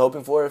was kind of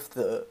hoping for if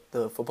the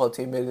football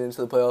team made it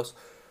into the playoffs.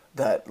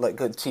 That like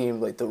a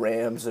team like the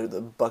Rams or the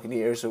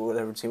Buccaneers or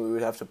whatever team we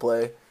would have to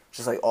play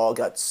just like all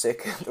got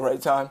sick at the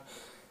right time.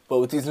 But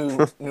with these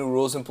new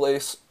rules in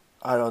place,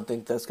 I don't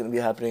think that's going to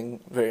be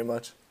happening very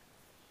much.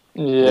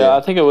 Yeah,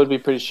 I think it would be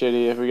pretty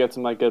shitty if we get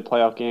some like good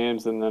playoff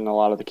games and then a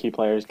lot of the key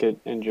players get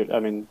injured. I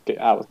mean, get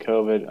out with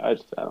COVID. I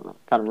don't know,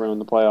 kind of ruin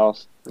the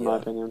playoffs in my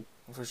Yeah, opinion.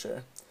 for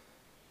sure.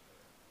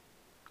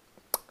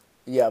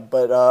 Yeah,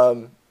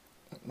 but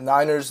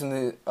Niners and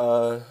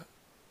the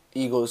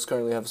Eagles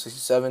currently have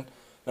 67.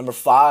 Number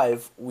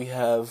 5, we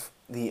have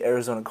the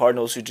Arizona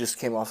Cardinals, who just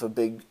came off a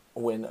big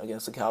win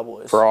against the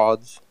Cowboys.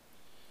 Frauds.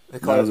 The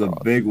That was a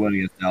Cardinals, big win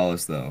against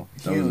Dallas, though.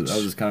 That Huge.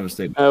 was just kind of a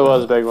statement. It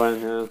was a big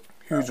win. Yeah.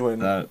 huge win.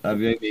 That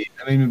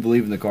made me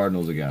believe in the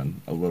Cardinals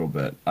again a little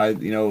bit.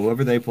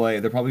 Whoever they play,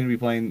 they're probably going to be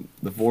playing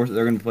the four.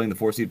 They're going to be playing the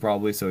 4 seed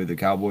probably. So the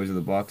Cowboys or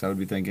the Bucks. I would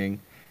be thinking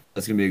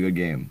that's going to be a good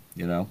game.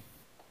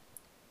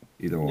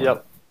 Either or.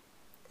 Yep.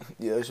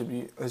 Yeah, it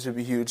should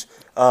be huge.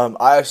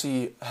 I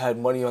actually had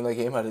money on that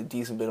game. I had a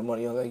decent bit of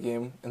money on that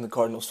game in the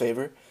Cardinals'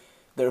 favor.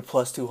 They're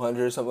plus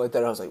 200 or something like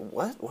that. I was like,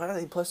 what? Why are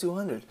they plus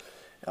 200?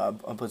 I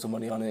put some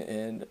money on it,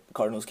 and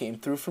Cardinals came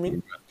through for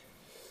me.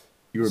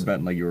 You were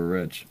betting like you were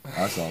rich.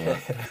 I saw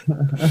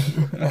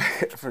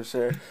that. For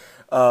sure.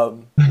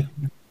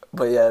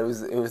 But yeah, it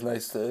was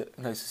nice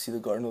to see the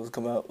Cardinals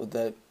come out with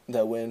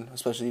that win.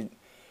 Especially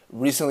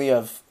recently,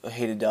 I've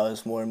hated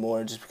Dallas more and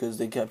more just because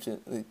they kept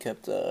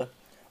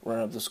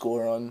running up the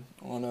score on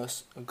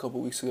us a couple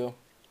weeks ago.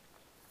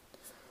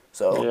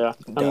 So Yeah.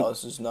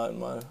 Dallas is not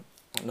my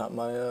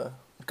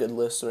good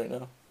list right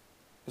now.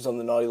 It's on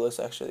the naughty list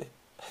actually.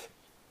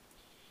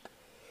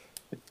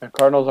 The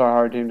Cardinals are a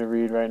hard team to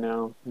read right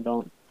now. I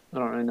don't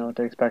really know what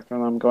to expect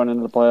from them going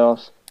into the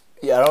playoffs.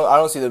 Yeah, I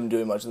don't see them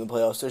doing much in the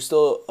playoffs. They're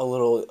still a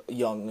little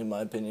young, in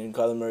my opinion.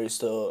 Kyler Murray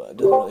still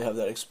doesn't really have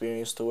that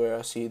experience to where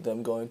I see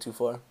them going too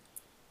far.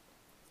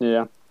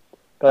 Yeah.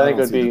 But I think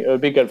don't see it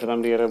would be good for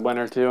them to get a win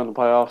or two in the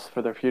playoffs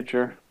for their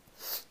future.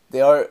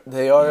 They are.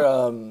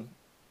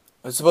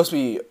 It's supposed to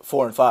be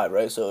 4-5,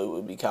 right? So it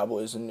would be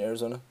Cowboys in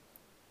Arizona.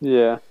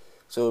 Yeah.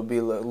 So it would be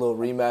a little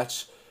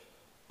rematch.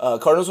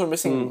 Cardinals were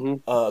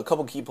missing Mhm. a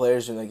couple key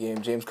players in that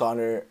game. James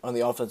Conner on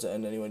the offensive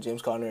end, anyway.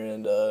 James Conner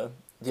and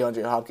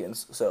DeAndre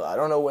Hopkins. So I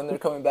don't know when they're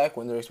coming back,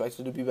 when they're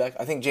expected to be back.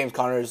 I think James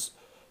Conner's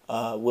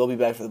will be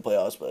back for the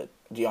playoffs, but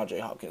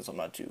DeAndre Hopkins, I'm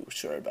not too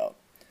sure about.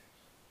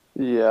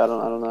 Yeah, I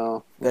don't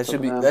know. That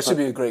should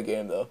be a great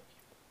game though.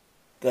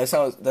 That's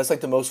like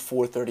the most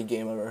 4:30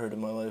 game I've ever heard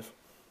in my life.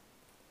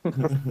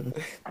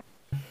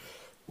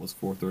 Was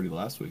 4:30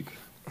 last week.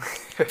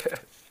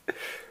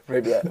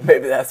 Maybe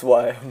that's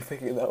why I'm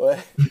thinking that way.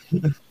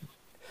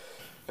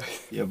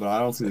 Yeah, but I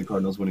don't see the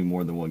Cardinals winning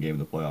more than one game in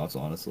the playoffs.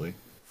 Honestly,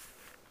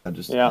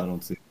 Yeah. I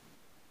don't see.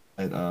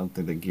 I don't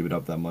think they can keep it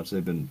up that much.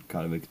 They've been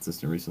kind of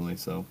inconsistent recently.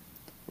 So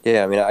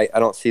Yeah, I mean, I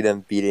don't see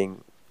them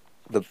beating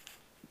the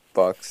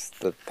Bucks,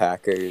 the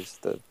Packers,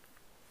 the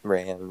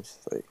Rams.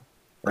 Like,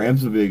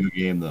 Rams would be a good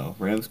game though.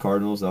 Rams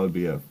Cardinals that would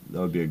be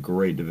a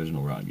great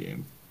divisional round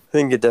game. I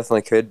think it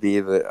definitely could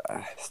be, but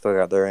I still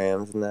got the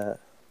Rams in that.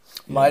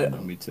 My-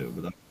 Me too.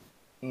 But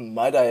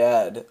Might I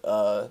add,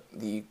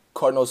 the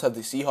Cardinals have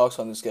the Seahawks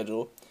on the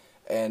schedule,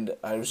 and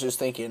I was just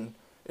thinking,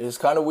 it's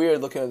kind of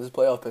weird looking at this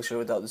playoff picture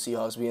without the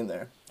Seahawks being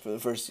there for the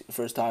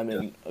first time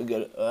in a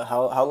good.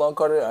 How long,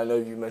 Carter? I know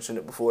you mentioned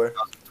it before.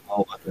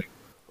 12, I think.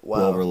 Wow.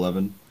 12 or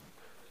 11.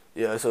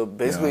 Yeah. So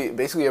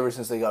basically ever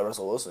since they got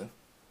Russell Wilson.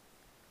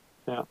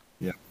 Yeah.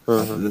 Yeah.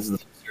 Mhm. This is the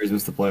series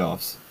missed the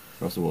playoffs.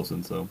 Russell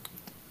Wilson. So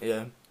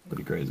Yeah.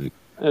 pretty crazy.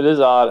 It is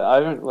odd.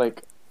 I feel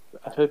like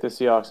the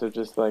Seahawks have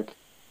just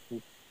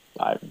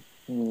I've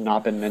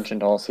not been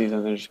mentioned all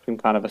season. They've just been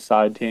kind of a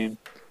side team.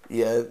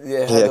 Yeah.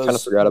 Yeah, I kind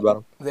of forgot about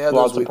them. They had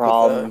Lots those of weeks with,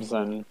 problems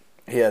and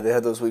they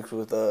had those weeks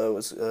with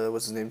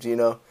what's his name,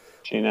 Gino.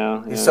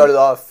 Gino. He Yeah. started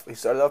off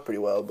pretty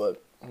well, but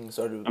he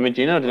started. I mean,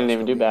 Gino didn't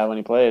even do bad when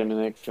he played. I mean,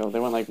 they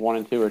went like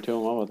 1-2 or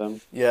 2-1 with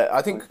him. Yeah,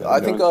 I think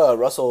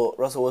Russell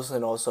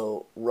Wilson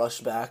also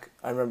rushed back.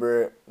 I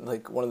remember I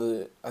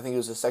think it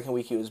was the second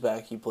week he was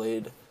back. He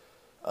played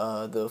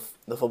the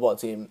football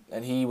team,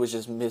 and he was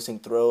just missing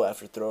throw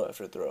after throw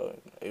after throw.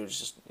 It was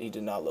just he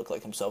did not look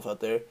like himself out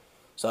there.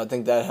 So I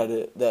think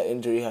that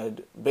injury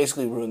had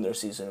basically ruined their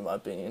season in my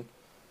opinion.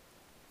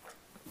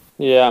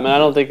 Yeah, I mean, I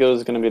don't think it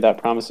was going to be that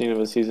promising of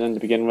a season to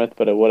begin with,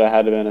 but it would have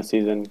had to been a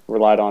season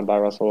relied on by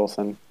Russell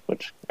Wilson,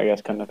 which I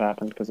guess couldn't have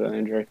happened because of an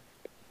injury.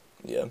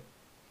 Yeah.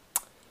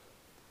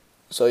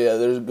 So yeah,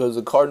 there goes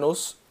the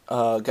Cardinals.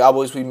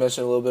 Cowboys we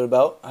mentioned a little bit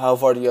about. How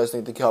far do you guys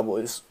think the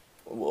Cowboys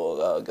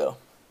will go?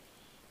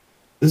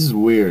 This is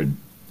weird.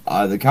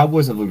 The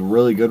Cowboys have looked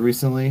really good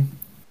recently,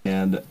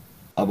 and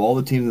of all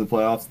the teams in the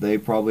playoffs, they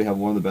probably have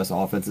one of the best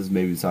offenses,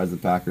 maybe besides the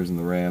Packers and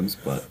the Rams.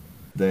 But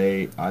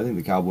I think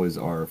the Cowboys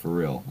are for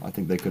real. I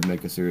think they could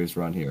make a serious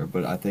run here,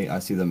 but I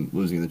see them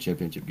losing the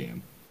championship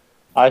game.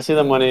 I see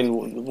them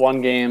winning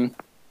one game,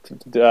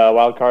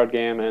 wild card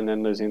game, and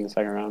then losing the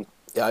second round.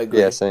 Yeah, I agree.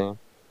 Yeah, same.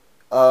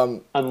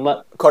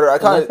 Unless Carter, I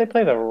kind they of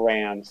play the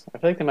Rams, I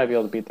feel like they might be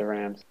able to beat the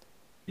Rams.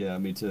 Yeah,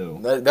 me too.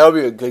 that would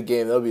be a good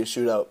game. That would be a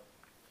shootout.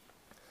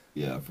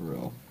 Yeah, for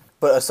real.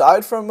 But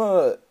aside from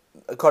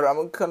Carter,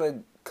 I'm gonna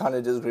kind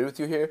of disagree with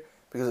you here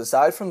because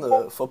aside from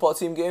the football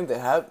team game,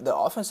 the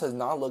offense has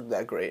not looked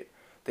that great.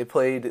 They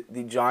played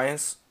the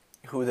Giants,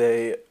 who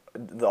they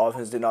the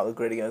offense did not look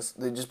great against.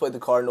 They just played the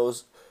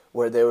Cardinals,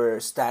 where they were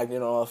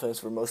stagnant on offense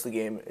for most of the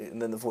game,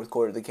 and then the fourth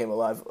quarter they came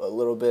alive a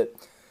little bit.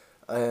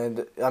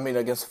 And I mean,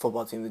 against the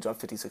football team, they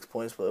dropped 56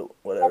 points, but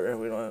whatever.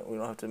 We don't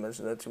have to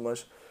mention that too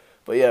much.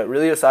 But yeah,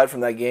 really, aside from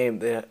that game,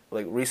 they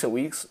like recent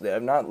weeks they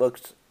have not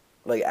looked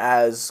like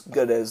as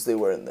good as they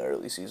were in the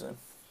early season.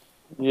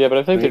 Yeah, but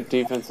I think their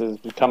defense is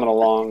coming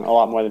along a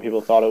lot more than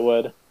people thought it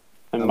would.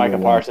 And Micah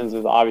Parsons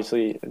is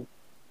obviously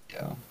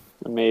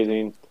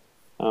amazing.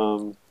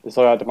 They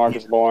still got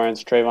DeMarcus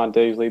Lawrence, Trayvon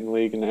Diggs leading the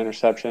league in the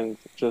interceptions.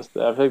 Just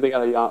I think they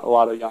got a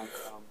lot of young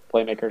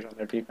playmakers on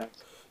their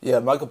defense. Yeah,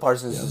 Michael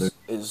Parsons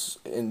is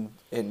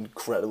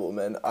incredible,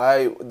 man.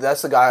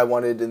 That's the guy I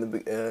wanted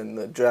in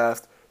the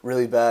draft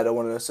really bad. I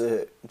wanted us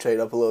to trade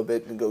up a little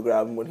bit and go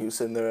grab him when he was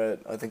sitting there at,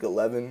 I think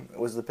 11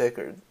 was the pick,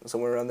 or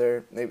somewhere around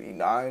there, maybe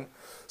 9,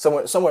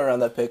 somewhere around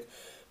that pick.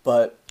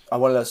 But I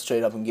wanted us to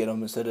trade up and get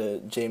him instead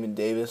of Jamin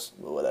Davis,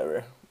 but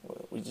whatever.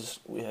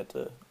 We had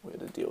to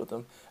deal with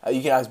him.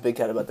 You can ask Big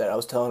Cat about that. I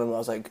was telling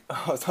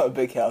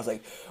Big Cat, I was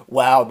like,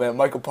 wow, man,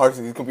 Michael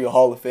Parsons, he's gonna be a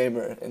Hall of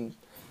Famer, and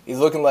he's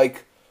looking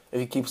like, if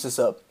he keeps this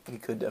up, he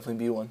could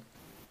definitely be one.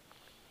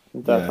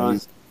 Definitely. Yeah,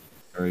 he's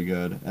very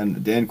good.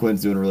 And Dan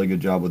Quinn's doing a really good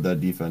job with that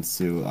defense,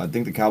 too. I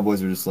think the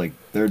Cowboys are just like,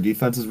 their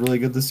defense is really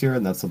good this year,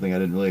 and that's something I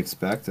didn't really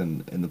expect.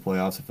 And in the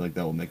playoffs, I feel like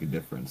that will make a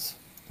difference,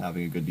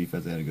 having a good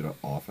defense and a good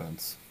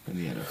offense in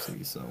the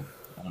NFC. So,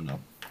 I don't know.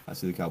 I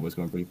see the Cowboys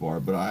going pretty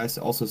far, but I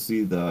also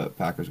see the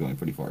Packers going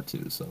pretty far,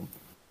 too. So,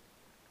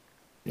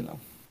 you know.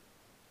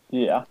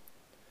 Yeah.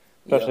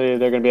 Especially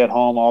they're going to be at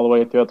home all the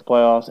way throughout the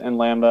playoffs in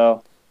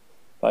Lambeau.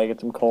 Probably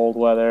get some cold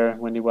weather,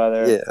 windy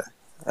weather. Yeah.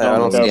 I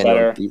don't see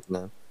anyone beating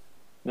them.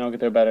 No one get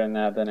there better than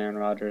that than Aaron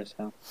Rodgers.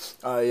 So.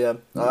 Yeah.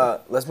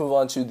 Let's move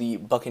on to the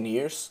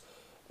Buccaneers.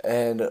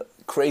 And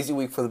crazy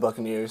week for the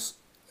Buccaneers.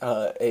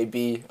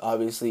 AB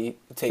obviously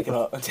taking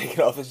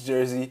off his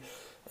jersey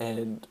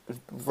and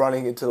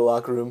running into the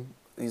locker room.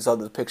 You saw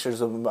the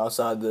pictures of him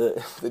outside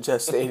the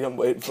Jet Stadium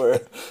waiting for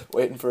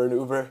an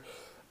Uber.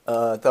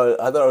 I thought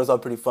it was all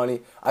pretty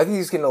funny. I think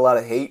he's getting a lot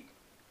of hate,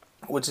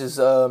 which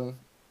is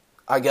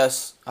I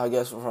guess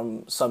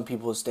from some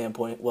people's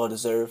standpoint, well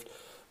deserved.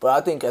 But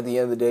I think at the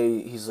end of the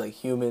day, he's like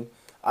human.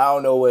 I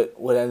don't know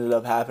what ended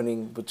up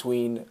happening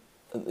between,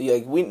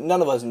 like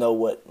none of us know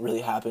what really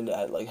happened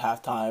at like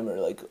halftime or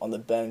like on the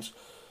bench.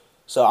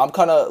 So I'm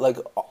kind of like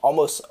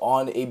almost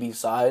on AB's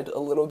side a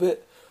little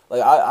bit.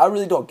 Like I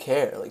really don't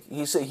care. Like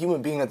he's a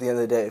human being at the end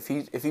of the day.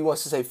 If he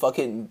wants to say fuck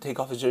it and take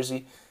off his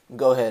jersey,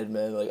 go ahead,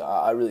 man. Like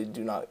I really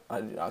do not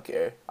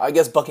care. I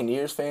guess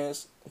Buccaneers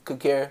fans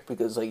could care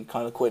because like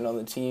kind of quitting on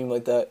the team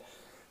like that,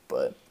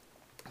 but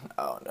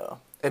I don't know.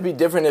 It'd be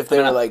different if they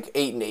were like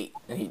 8-8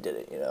 and he did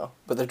it, you know.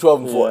 But they're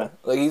 12-4. Yeah.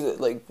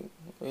 Like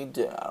he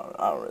did.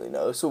 I don't really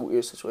know. It's a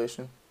weird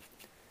situation.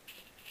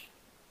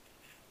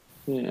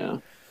 Yeah.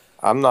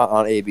 I'm not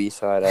on AB's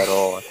side at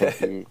all. I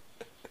think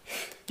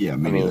Yeah,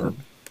 me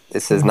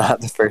this is not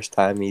the first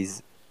time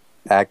he's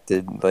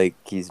acted like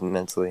he's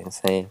mentally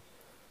insane.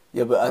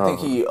 Yeah, but I think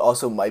he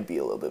also might be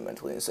a little bit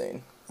mentally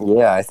insane.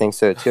 Yeah, I think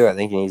so too. I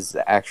think he needs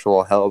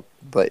actual help,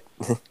 but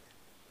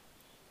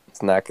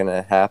it's not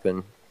gonna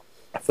happen.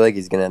 I feel like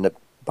he's gonna end up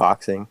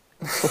boxing.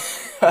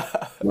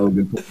 No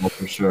good football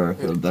for sure.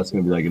 So that's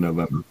gonna be like a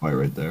November fight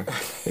right there.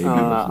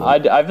 I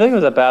think it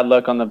was a bad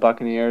look on the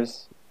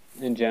Buccaneers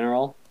in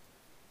general.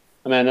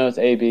 I mean, I know it's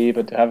AB,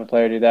 but to have a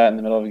player do that in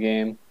the middle of a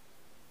game,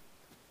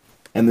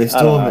 and they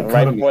still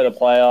right before the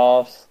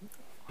playoffs.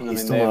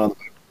 He's still on.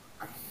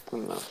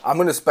 I'm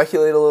gonna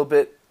speculate a little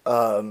bit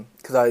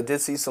because I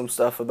did see some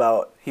stuff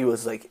about he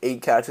was like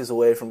 8 catches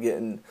away from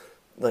getting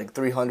like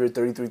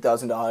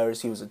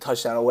 $333,000. He was a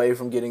touchdown away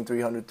from getting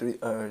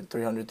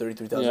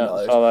 $333,000. Yeah,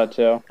 I saw that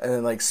too. And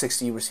then like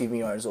 60 receiving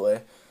yards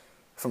away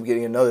from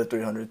getting another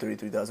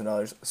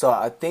 $333,000. So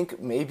I think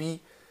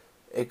maybe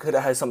it could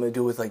have had something to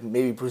do with like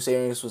maybe Bruce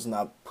Arians was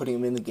not putting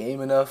him in the game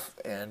enough,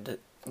 and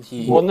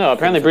he. Well, no.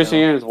 Apparently, Bruce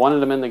Arians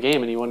wanted him in the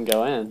game, and he wouldn't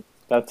go in.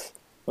 That's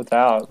what's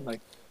out.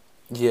 Like.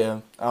 Yeah,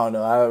 I don't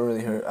know. I haven't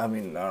really heard. I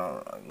mean,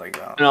 I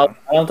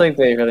don't think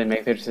they really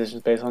make their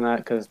decisions based on that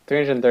because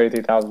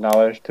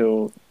 $333,000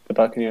 to the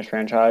Buccaneers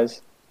franchise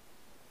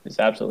is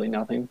absolutely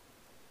nothing.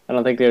 I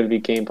don't think they would be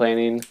game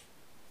planning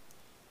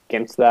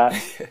against that.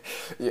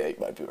 Yeah, you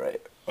might be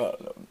right. I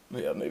don't know.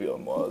 Yeah, maybe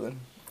I'm wild then.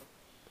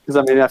 Because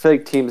I mean, I feel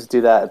like teams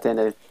do that at the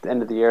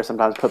end of the year.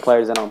 Sometimes put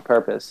players in on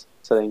purpose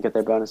so they can get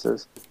their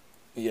bonuses.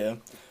 Yeah.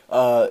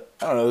 I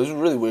don't know. It was a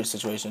really weird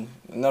situation.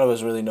 None of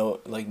us really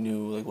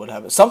knew what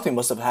happened. Something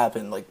must have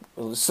happened. Like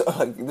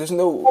there's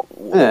no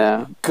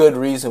good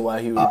reason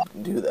why he would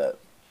do that.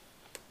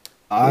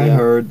 I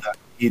heard that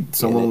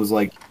someone was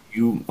like,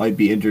 "You might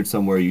be injured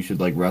somewhere. You should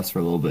like rest for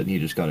a little bit." And he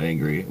just got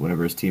angry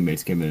whenever his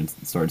teammates came in and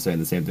started saying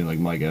the same thing, like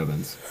Mike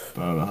Evans.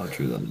 But I don't know how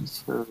true that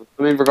is.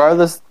 I mean,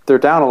 regardless, they're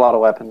down a lot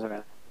of weapons.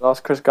 Right? They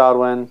lost Chris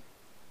Godwin.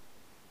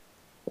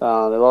 They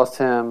lost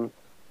him.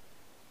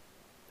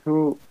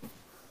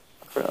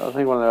 I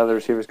think one of the other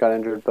receivers got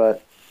injured,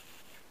 but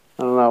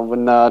I don't know.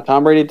 When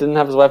Tom Brady didn't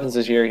have his weapons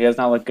this year, he has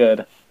not looked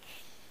good.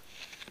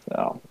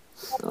 So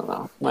I don't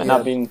know. Might Yeah.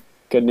 not be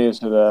good news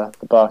for the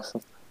Bucks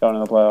going to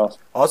the playoffs.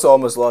 Also,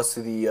 almost lost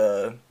to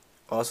the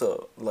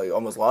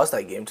almost lost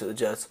that game to the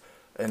Jets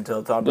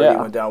until Tom Brady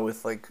Yeah. went down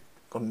with like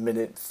a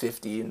minute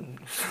 50 and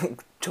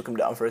took him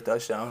down for a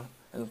touchdown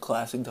in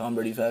classic Tom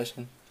Brady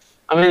fashion.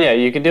 I mean, yeah,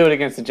 you can do it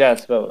against the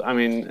Jets, but I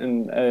mean,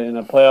 in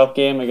a playoff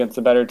game against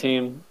a better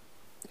team,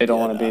 they don't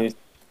Yeah, want to be.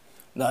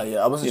 No,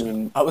 yeah,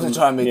 Even- I wasn't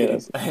trying to make yeah.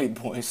 any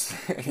points,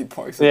 any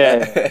points. Yeah,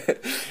 Like that.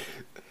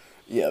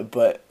 Yeah,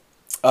 but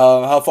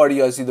how far do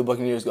you guys see the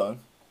Buccaneers going?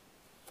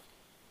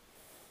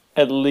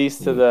 At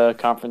least to the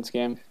conference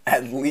game,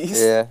 At least.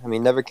 Yeah, I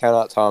mean, never count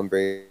out Tom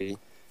Brady.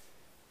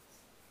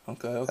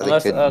 Okay. I Okay.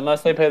 think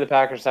unless they play the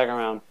Packers second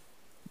round.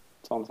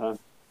 That's all I'm saying.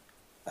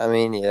 I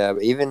mean, yeah,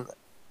 but even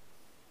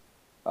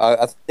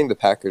I think the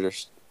Packers are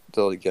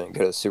still going to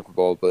go to the Super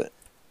Bowl, but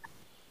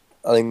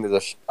I think there's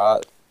a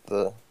shot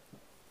the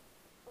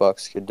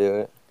Bucks could do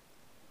it.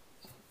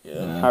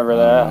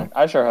 Yeah.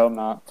 I sure hope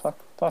not.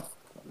 Fuck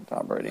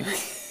Tom Brady.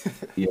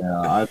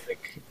 Yeah,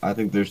 I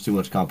think there's too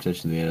much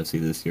competition in the NFC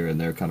this year, and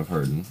they're kind of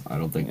hurting. I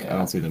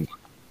don't see them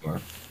going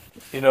far.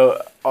 You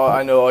know,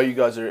 I know all you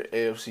guys are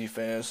AFC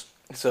fans,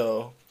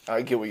 so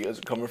I get where you guys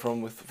are coming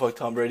from with fuck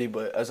Tom Brady.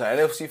 But as an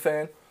NFC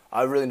fan,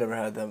 I really never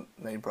had that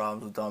many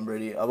problems with Tom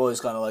Brady. I've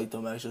always kind of liked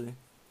him actually.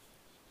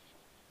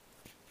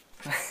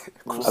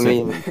 I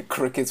mean,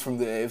 Crickets from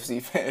the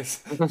AFC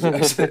fans.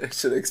 I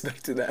should have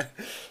expected that.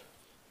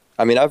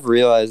 I mean, I've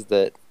realized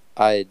that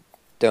I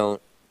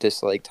don't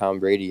dislike Tom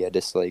Brady. I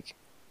dislike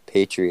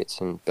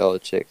Patriots and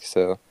Belichick.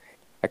 So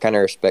I kind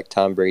of respect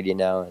Tom Brady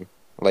now and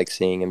like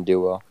seeing him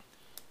do well.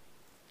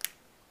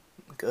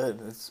 Good.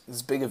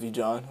 It's big of you,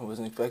 John. I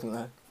wasn't expecting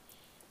that.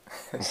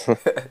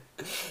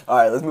 All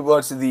right, let's move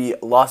on to the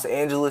Los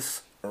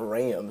Angeles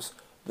Rams,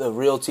 the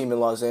real team in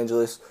Los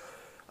Angeles.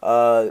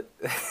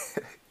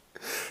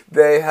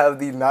 They have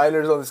the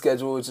Niners on the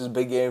schedule, which is a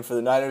big game for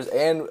the Niners,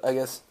 and I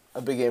guess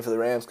a big game for the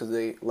Rams because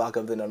they lock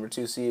up the number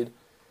 2 seed.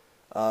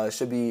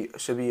 Should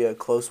be a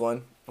close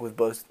one with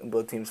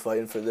both teams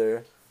fighting for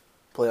their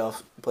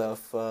playoff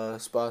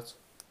spots.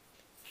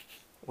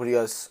 What do you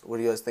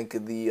guys think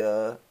of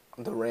the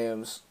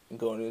Rams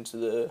going into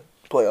the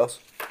playoffs?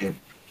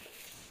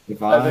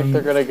 If I think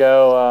they're gonna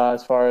go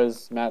as far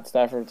as Matt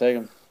Stafford will take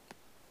them.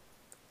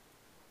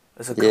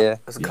 That's a Yeah.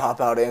 cop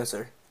out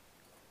answer.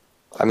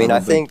 I mean, I I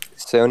don't think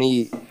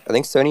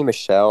Sony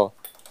Michel,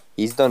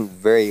 he's done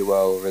very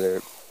well over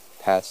their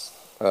past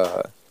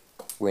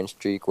win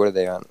streak. What are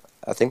they on?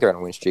 I think they're on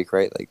a win streak,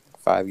 right? Like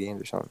 5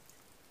 games or something.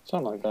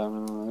 Something like that. I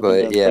don't know. They've But,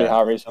 been doing yeah, pretty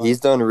hot recently. He's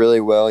done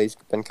really well. He's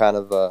been kind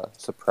of a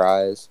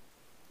surprise,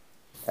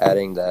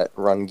 adding that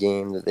run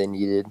game that they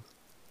needed.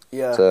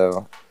 Yeah.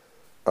 So,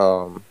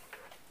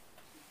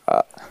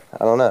 I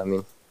don't know. I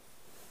mean,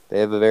 they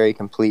have a very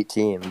complete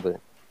team, but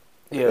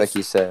Yes. like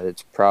you said,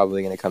 it's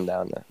probably going to come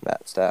down to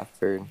Matt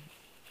Stafford.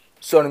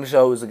 Sony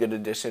Michel was a good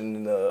addition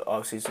in the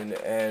offseason,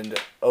 and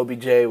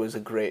OBJ was a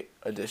great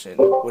addition,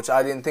 which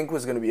I didn't think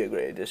was going to be a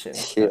great addition.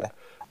 Yeah.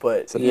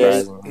 But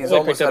Surprising. he's They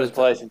almost picked up had his a-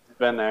 place. He's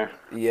been there.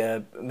 Yeah,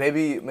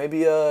 maybe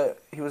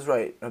he was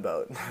right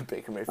about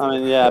Baker Mayfield. I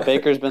mean, yeah,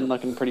 Baker's been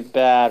looking pretty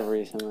bad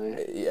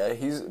recently. Yeah,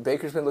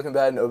 Baker's been looking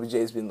bad and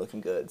OBJ's been looking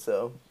good.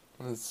 So,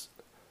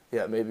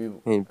 maybe.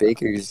 I mean,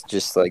 Baker's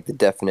just like the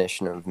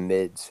definition of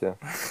mid, so.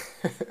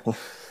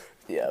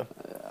 Yeah.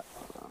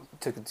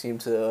 Took the team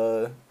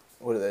to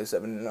what are they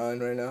 7-9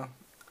 right now?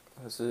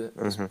 That's it.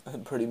 That's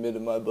pretty mid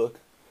in my book.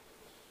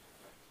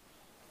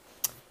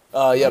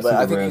 Yeah, but see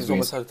I the think Rams he's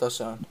almost had a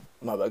touchdown.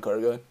 My bad, Carter.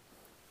 Go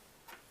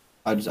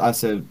ahead. I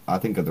said I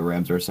think that the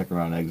Rams are a second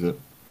round exit.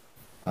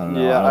 I don't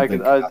know. Yeah, I don't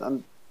think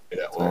I'm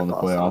that well in the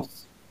That's awesome.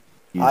 playoffs.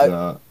 He's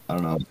I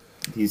don't know.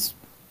 He's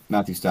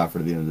Matthew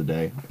Stafford at the end of the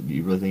day. Do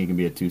you really think he can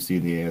be a 2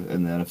 seed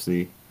in the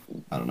NFC?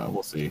 I don't know.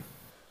 We'll see.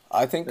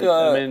 I think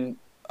I mean,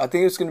 I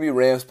think it's gonna be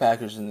Rams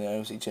Packers in the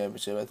NFC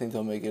Championship. I think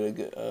they'll make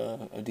it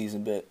a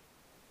decent bit.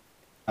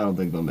 I don't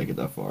think they'll make it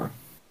that far.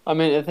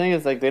 the thing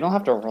is, like, they don't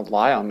have to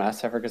rely on Matt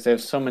Stafford because they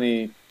have so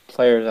many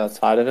players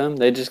outside of him.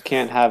 They just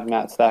can't have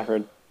Matt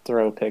Stafford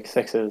throw pick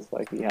sixes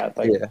like he had,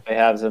 they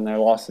have in their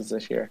losses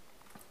this year.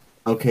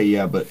 Okay,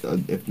 yeah, but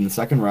if in the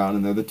second round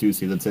and they're the 2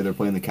 seed, let's say they're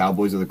playing the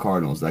Cowboys or the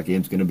Cardinals, that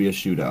game's going to be a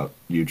shootout.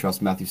 Do you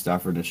trust Matthew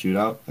Stafford in a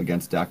shootout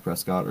against Dak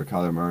Prescott or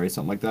Kyler Murray,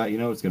 something like that? You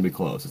know, it's going to be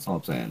close. That's all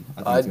I'm saying.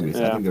 I think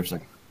they're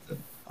second.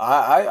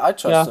 I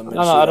trust them. In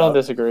a I don't shootout.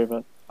 disagree,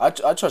 but I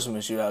trust them in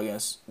a shootout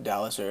against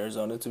Dallas or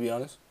Arizona. To be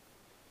honest,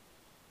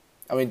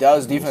 I mean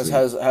Dallas We'll defense see.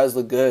 has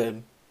looked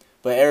good,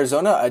 but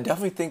Arizona, I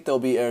definitely think they'll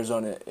beat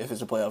Arizona if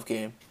it's a playoff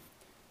game.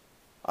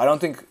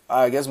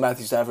 I guess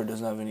Matthew Stafford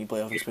doesn't have any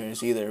playoff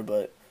experience either,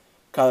 but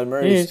Kyler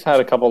Murray. he's had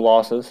a couple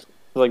losses,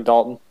 like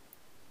Dalton.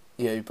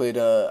 Yeah, he played.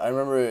 I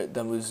remember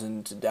them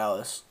losing to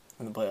Dallas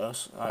in the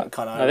playoffs. I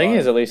think he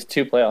has at least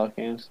 2 playoff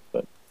games,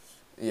 but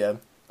Yeah.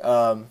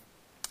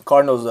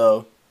 Cardinals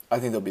though, I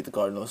think they'll beat the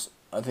Cardinals.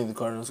 I think the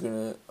Cardinals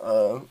are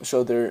gonna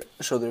show their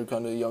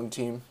kind of young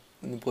team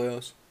in the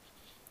playoffs.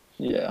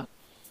 yeah.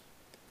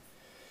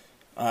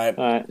 All right,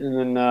 All right,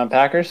 and then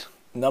Packers.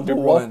 number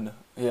Super Bowl? 1.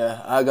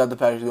 Yeah, I got the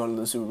Packers going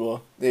to the Super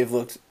Bowl. They've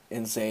looked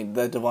insane.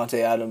 That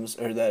Devontae Adams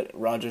or that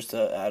Rodgers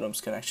to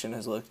Adams connection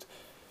has looked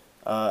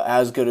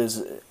as good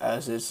as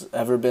it's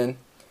ever been.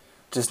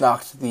 Just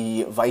knocked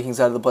the Vikings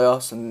out of the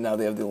playoffs, and now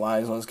they have the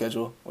Lions on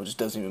schedule, which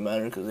doesn't even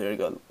matter because they already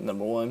got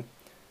number one.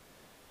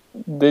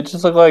 They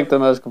just look like the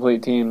most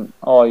complete team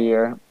all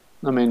year.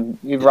 I mean,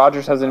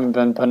 Rodgers hasn't even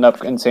been putting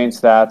up insane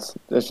stats.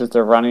 It's just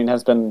their running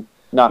has been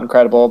not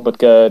incredible, but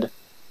good,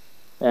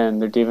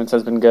 and their defense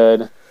has been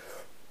good.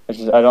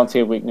 I don't see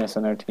a weakness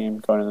in their team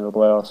going into the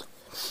playoffs.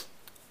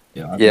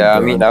 Yeah, I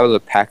mean, I was a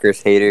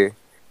Packers hater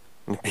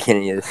in the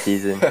beginning of the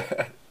season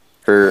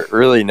for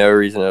really no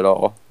reason at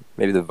all.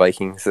 Maybe the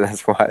Vikings, so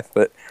that's why.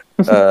 But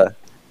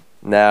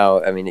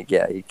now, I mean,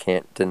 yeah, you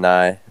can't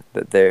deny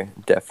that they're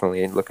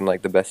definitely looking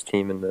like the best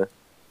team in the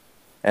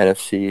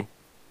NFC.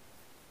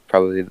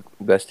 Probably the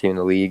best team in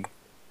the league.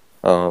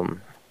 Yeah,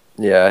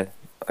 I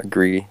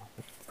agree.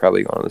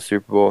 Probably going to the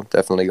Super Bowl.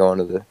 Definitely going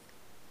to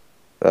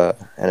the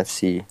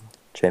NFC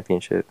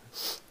Championship.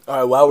 All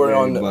right, while we're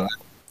on... But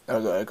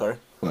go ahead, Carter.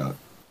 Well,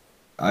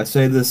 I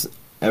say this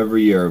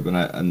every year, but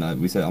I'm going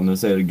to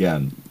say it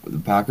again. The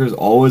Packers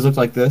always look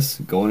like this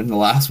going into the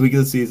last week of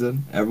the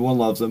season. Everyone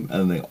loves them,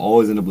 and they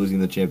always end up losing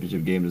the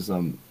championship game to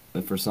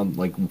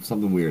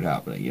something weird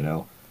happening. You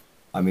know,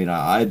 I mean,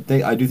 I do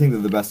think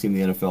they're the best team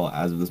in the NFL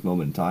as of this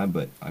moment in time.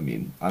 But I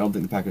mean, I don't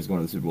think the Packers going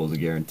to the Super Bowl is a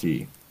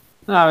guarantee.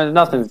 No, I mean,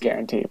 nothing's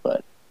guaranteed,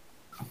 but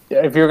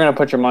if you're going to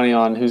put your money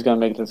on who's going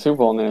to make it to the Super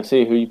Bowl in the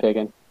NFC, who are you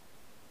picking?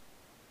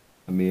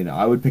 I mean,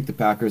 I would pick the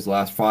Packers the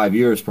last 5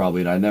 years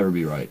probably, and I'd never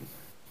be right.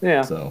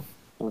 Yeah. So.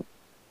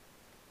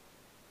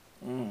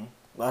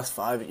 Last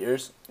 5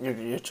 years?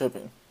 You're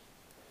tripping.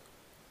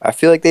 I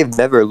feel like they've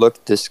never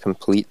looked this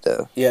complete,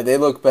 though. Yeah, they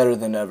look better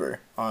than ever.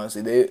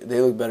 Honestly,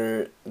 they look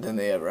better than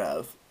they ever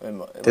have.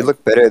 They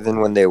look better than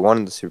when they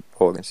won the Super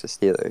Bowl against the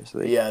Steelers.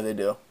 Yeah, they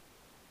do.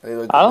 I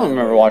don't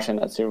remember watching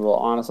that Super Bowl,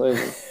 honestly.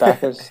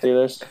 Packers,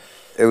 Steelers.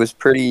 It was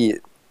pretty a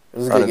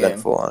good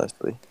uneventful, game.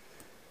 Honestly.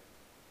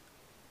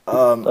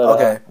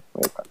 Okay.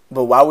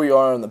 But while we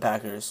are on the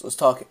Packers, let's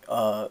talk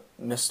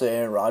Mr.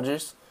 Aaron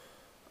Rodgers.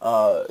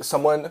 A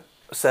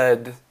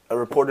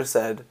reporter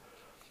said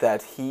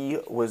that he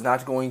was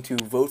not going to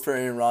vote for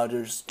Aaron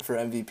Rodgers for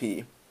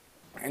MVP.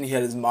 And he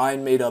had his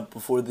mind made up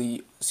before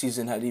the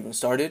season had even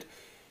started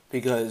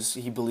because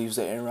he believes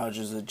that Aaron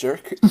Rodgers is a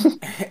jerk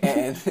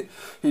and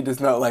he does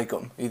not like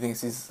him. He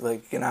thinks he's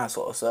like an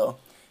asshole. So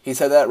he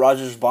said that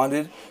Rodgers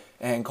responded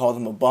and called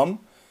him a bum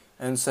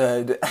and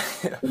said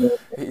that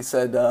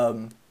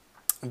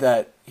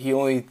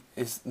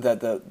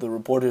the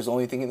reporter is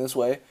only thinking this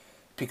way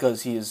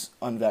because he is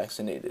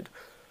unvaccinated.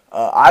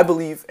 I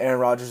believe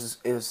Aaron Rodgers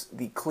is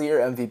the clear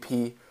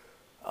MVP.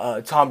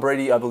 Tom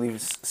Brady, I believe,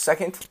 is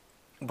second,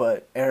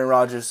 but Aaron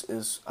Rodgers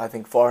is, I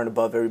think, far and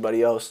above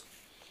everybody else.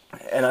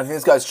 And I think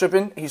this guy's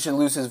tripping. He should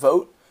lose his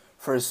vote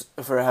for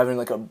having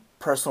like a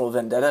personal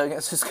vendetta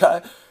against this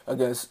guy.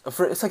 It's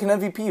like an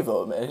MVP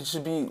vote, man. It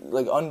should be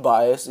like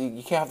unbiased.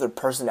 You can't have their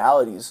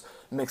personalities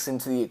mixed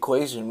into the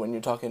equation when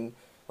you're talking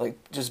like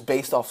just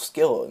based off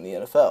skill in the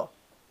NFL.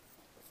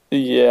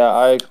 Yeah,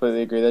 I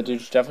completely agree. That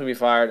dude should definitely be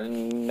fired,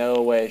 and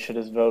no way should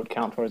his vote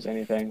count towards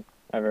anything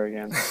ever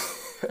again.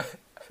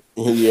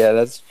 Yeah,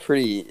 it's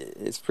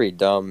pretty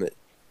dumb.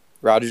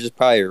 Rodgers is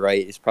probably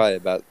right. It's probably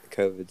about the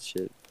COVID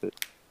shit. But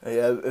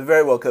yeah, it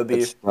very well could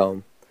be.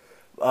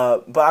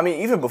 But I mean,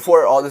 even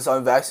before all this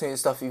unvaccinated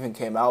stuff even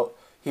came out,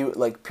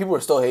 people were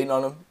still hating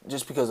on him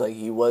just because like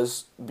he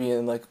was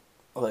being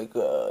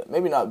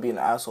maybe not being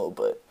an asshole,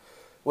 but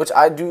which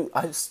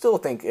I still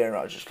think Aaron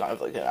Rodgers is kind of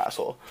like an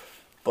asshole.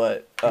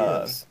 But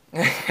the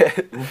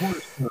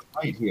reporter's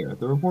right here.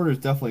 The reporter's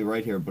definitely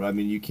right here. But I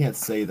mean, you can't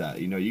say that.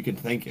 You know, you can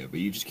think it, but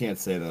you just can't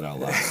say that out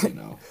loud. You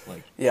know,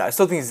 like yeah, I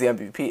still think he's the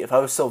MVP. If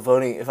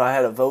I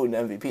had a vote in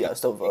MVP, I'd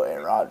still vote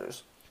Aaron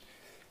Rodgers.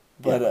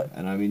 But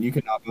and I mean, you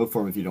can not vote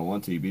for him if you don't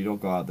want to, but you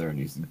don't go out there and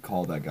you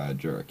call that guy a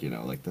jerk. You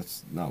know, like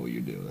that's not what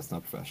you do. That's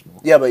not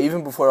professional. Yeah, but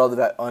even before all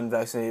the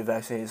unvaccinated,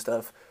 vaccinated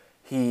stuff,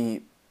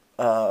 he.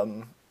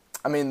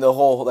 I mean, the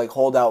whole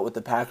holdout with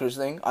the Packers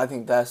thing. I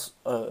think that's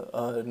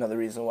another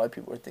reason why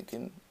people are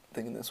thinking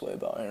this way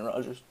about Aaron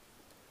Rodgers.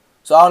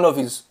 So I don't know if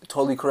he's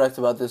totally correct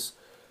about this,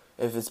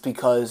 if it's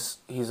because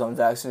he's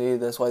unvaccinated,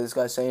 that's why this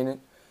guy's saying it.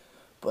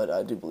 But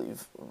I do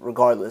believe,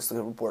 regardless,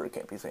 the reporter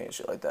can't be saying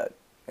shit like that,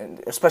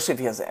 and especially if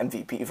he has an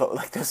MVP vote.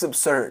 Like that's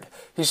absurd.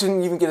 He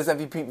shouldn't even get his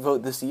MVP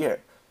vote this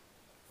year,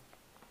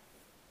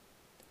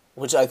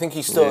 which I think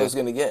he still is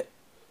going to get,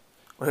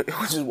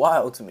 which is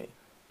wild to me.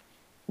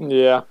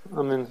 Yeah,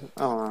 I mean, I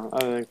don't know. I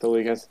think the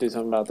league has to do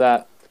something about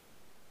that.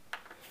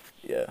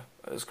 Yeah,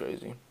 that's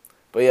crazy.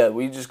 But yeah,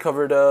 we just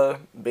covered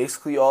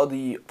basically all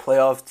the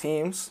playoff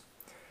teams.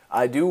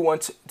 I do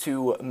want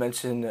to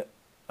mention,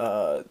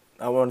 I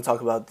want to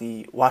talk about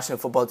the Washington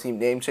football team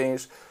name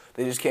change.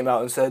 They just came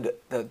out and said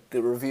that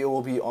the reveal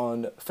will be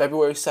on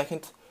February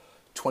 2nd,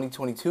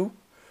 2022,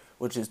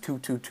 which is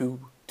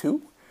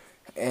 2222.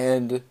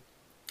 And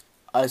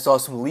I saw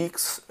some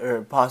leaks,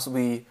 or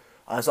possibly,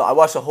 I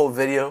watched a whole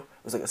video.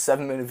 It was like a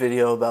 7-minute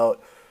video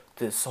about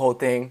this whole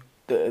thing.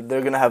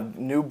 they're gonna have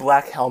new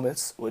black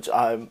helmets, which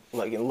I'm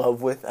like in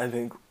love with. I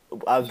think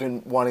I've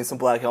been wanting some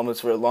black helmets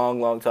for a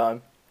long, long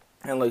time,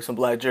 and like some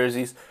black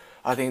jerseys.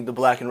 I think the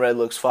black and red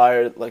looks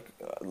fire. Like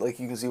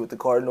you can see with the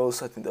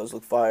Cardinals, I think those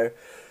look fire.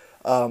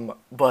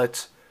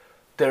 But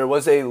there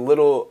was a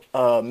little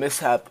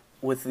mishap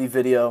with the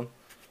video.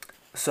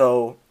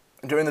 So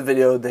during the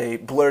video, they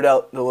blurred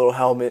out the little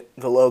helmet,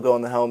 the logo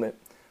on the helmet,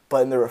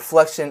 but in the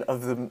reflection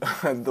of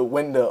the the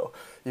window,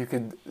 you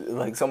could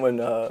like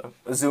someone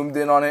zoomed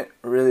in on it,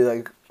 really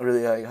like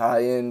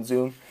high end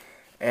zoom,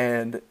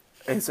 and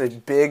it's a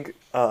big.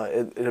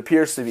 It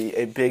appears to be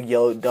a big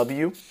yellow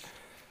W,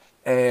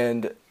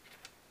 and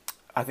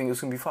I think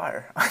it's gonna be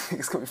fire. I think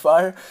it's gonna be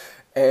fire,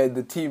 and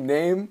the team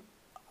name.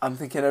 I'm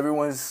thinking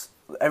everyone's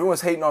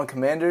hating on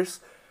Commanders.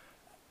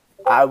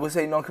 I was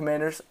hating on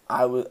Commanders.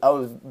 I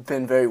was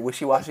been very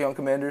wishy-washy on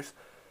Commanders,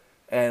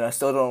 and I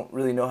still don't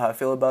really know how I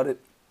feel about it.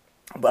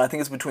 But I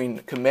think it's between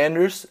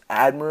Commanders,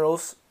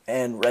 Admirals,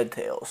 and Red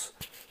Tails.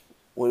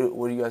 What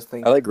do you guys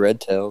think? I like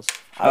Red Tails.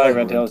 I like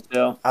Red Tails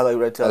too. I like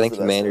Red Tails. I think the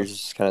best. Commanders is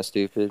just kind of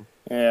stupid.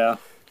 Yeah.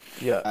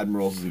 Yeah.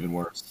 Admirals is even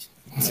worse.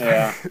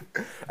 Yeah.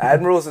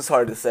 Admirals is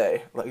hard to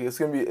say. Like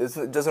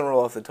it doesn't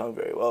roll off the tongue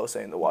very well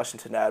saying the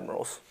Washington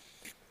Admirals.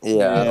 Yeah, I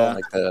Yeah. don't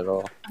like that at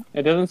all.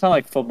 It doesn't sound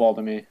like football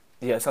to me.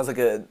 Yeah, it sounds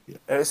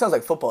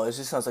like football. It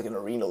just sounds like an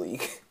arena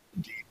league.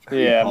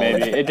 Yeah,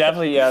 maybe. It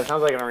definitely, it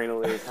sounds like an arena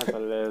league. That's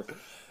what it is.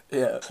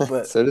 Yeah,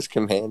 but So does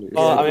Commanders.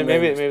 Well, I mean,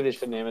 Commanders. maybe they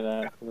should name it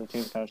that because the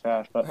team's kind of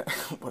trash. But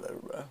whatever,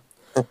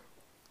 bro.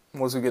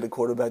 Once we get a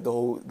quarterback, the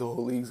whole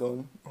league's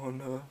on.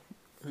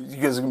 You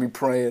guys are gonna be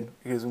praying.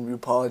 You guys are gonna be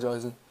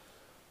apologizing.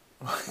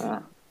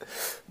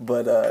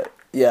 But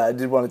yeah, I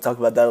did want to talk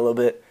about that a little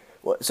bit.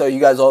 So you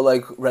guys all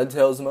like Red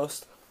Tails the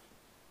most?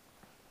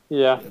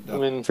 yeah, I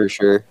mean, For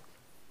sure.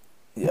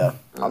 Yeah,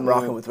 I'm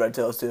rocking with Red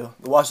Tails too.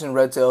 The Washington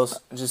Red Tails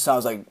just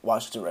sounds like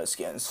Washington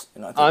Redskins.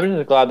 You know, I think I'm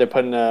just glad they're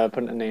putting a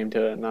name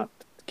to it, not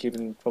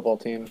keeping football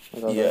team.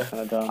 Yeah.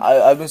 Kind of dumb.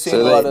 I've been seeing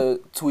So a lot they-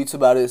 of tweets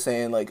about it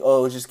saying like,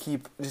 oh, just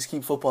keep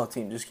football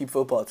team, just keep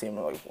football team.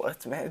 I'm like,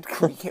 what, man?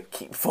 We can't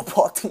keep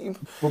football team.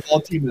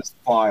 Football team is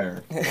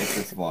fire. It's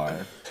just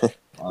fire.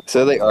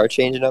 So they are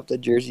changing up the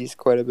jerseys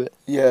quite a bit.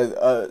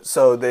 Yeah.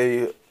 So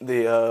they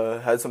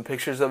had some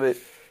pictures of it.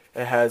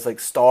 It has like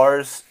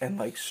stars and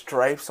like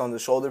stripes on the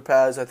shoulder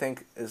pads. I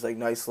think it's like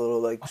nice little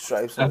like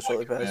stripes on the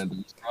shoulder pads.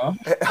 Commanders,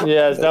 bro.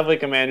 Yeah, it's definitely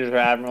Commanders or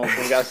Admirals.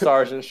 We got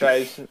stars and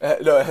stripes.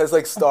 No, it has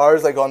like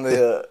stars like on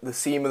the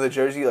seam of the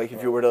jersey. Like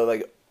if you were to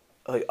like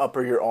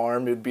upper your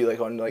arm, it'd be like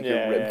on like Yeah,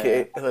 your rib yeah,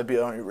 cage. It'd be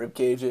on your rib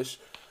cage ish.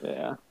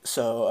 Yeah.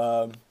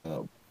 So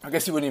Oh, I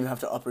guess you wouldn't even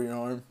have to upper your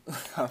arm. I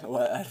don't know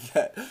why I added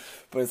that,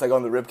 but it's like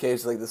on the rib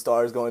cage, like the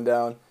stars going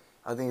down.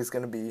 I think it's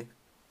gonna be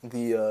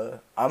the.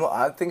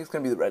 I think it's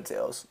gonna be the Red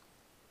Tails.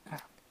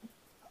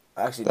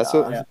 Actually, That's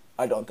nah, what-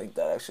 I don't think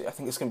that. Actually, I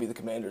think it's gonna be the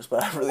Commanders,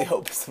 but I really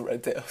hope it's the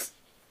Red Tails.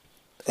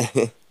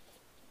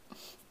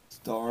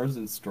 stars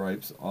and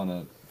stripes on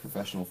a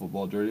professional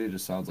football jersey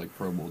just sounds like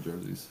Pro Bowl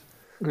jerseys.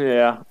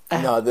 Yeah.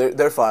 No,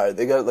 they're fire.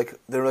 They're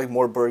like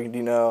more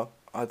burgundy now.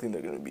 I think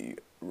they're gonna be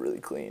really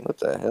clean. What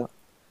the hell?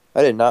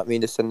 I did not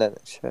mean to send that in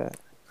the chat.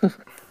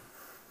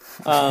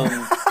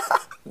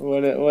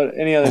 What?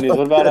 Any other news?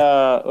 What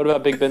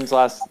about Big Ben's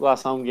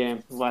last home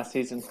game last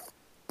season?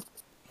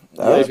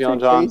 That Yeah, was if you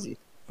want, pretty John. crazy.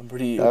 I'm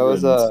pretty That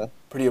was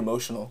pretty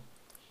emotional.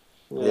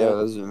 yeah, it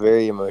was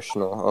very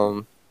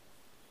emotional.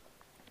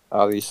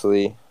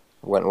 Obviously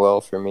went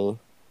well for me.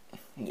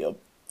 Yep.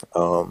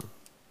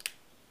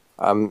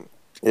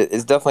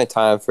 It's definitely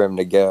time for him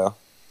to go.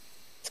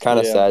 It's kind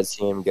of Yeah. sad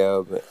seeing him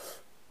go, but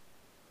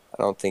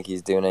I don't think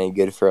he's doing any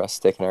good for us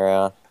sticking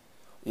around.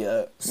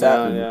 Yeah.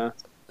 Yeah.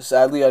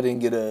 Sadly, I didn't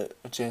get a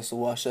chance to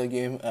watch that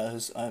game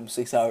as I'm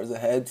 6 hours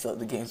ahead. So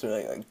the games are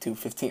like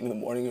 2:15 in the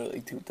morning or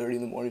like 2:30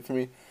 in the morning for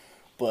me.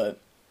 But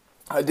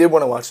I did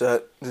want to watch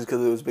that just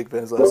because it was Big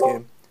Ben's last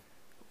game.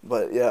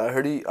 But yeah, I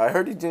heard he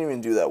didn't even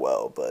do that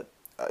well. But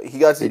he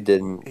got to He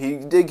didn't. he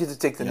did get to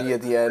take the Yeah, knee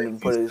at the end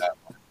and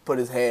put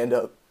his hand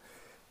up.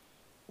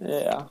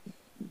 Yeah.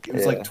 It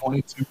was Yeah. like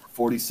 22 for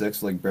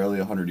 46, like barely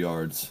 100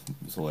 yards. It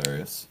was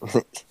hilarious.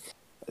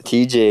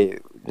 TJ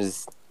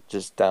was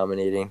just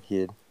dominating.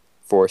 He had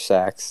 4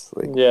 sacks,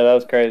 like Yeah, that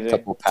was crazy. a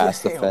couple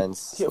pass Damn.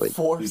 defense. He had Like,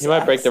 4 He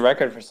might break sacks. the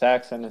record for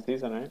sacks in the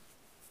season, right?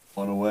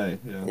 One away.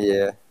 Yeah.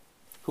 yeah,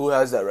 Who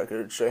has that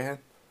record? Strahan?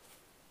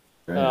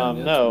 Yeah.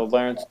 No,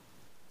 Lawrence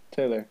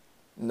Taylor.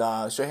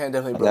 Nah, Strahan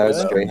definitely that broke was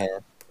it. Strahan.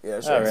 Yeah,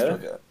 Strahan really?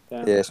 broke it.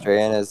 Yeah. Yeah,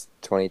 Strahan has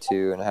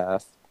 22 and a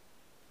half.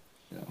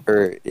 Yeah.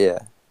 Or yeah,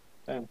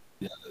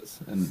 Yeah, it is.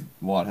 And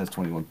Watt has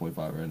 21.5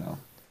 right now.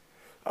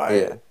 All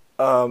right.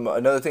 yeah.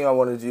 Another thing I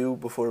want to do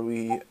before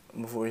we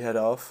head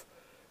off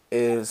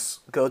is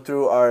go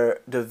through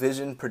our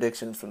division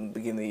predictions from the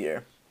beginning of the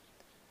year.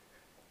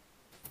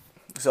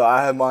 So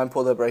I have mine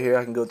pulled up right here.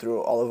 I can go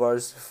through all of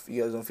ours if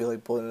you guys don't feel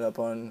like pulling it up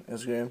on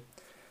Instagram.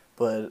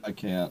 But I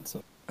can't.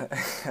 So yeah,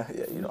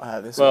 you don't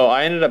have it. Well,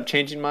 I ended up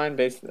changing mine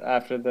based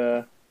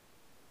after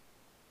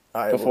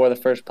all right, before the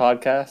first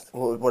podcast.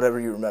 well, whatever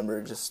you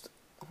remember, just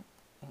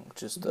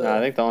Just No, I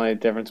think the only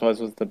difference was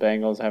the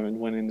Bengals having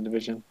winning the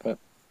division. But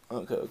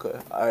Okay.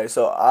 All right.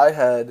 So I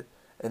had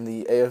in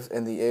the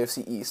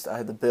AFC East, I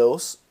had the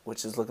Bills,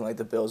 which is looking like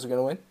the Bills are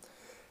gonna win.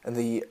 In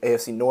the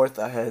AFC North,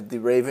 I had the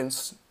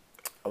Ravens.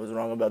 I was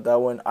wrong about that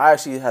one. I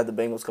actually had the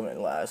Bengals coming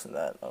in last in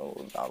that. I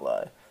will not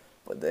lie,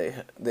 but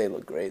they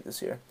look great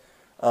this year.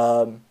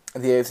 In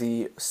the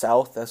AFC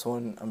South, that's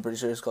one I'm pretty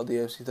sure it's called the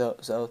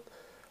AFC South.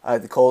 I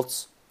had the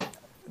Colts.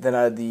 Then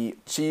I had the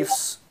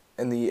Chiefs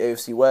in the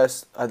AFC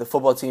West. I had the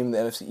football team in the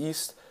NFC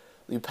East.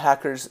 The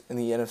Packers in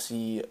the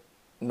NFC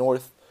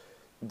North.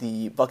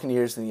 The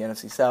Buccaneers in the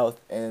NFC South,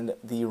 and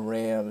the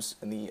Rams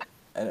in the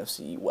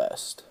NFC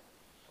West.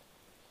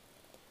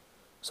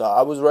 So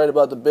I was right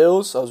about the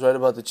Bills, I was right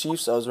about the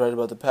Chiefs, I was right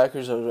about the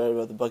Packers, I was right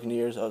about the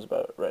Buccaneers, I was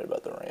right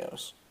about the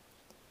Rams.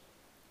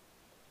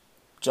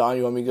 John,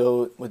 you want me to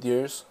go with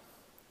yours?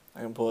 I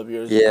can pull up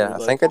yours. Yeah,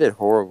 I think I did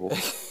horrible.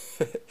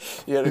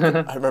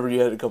 I remember you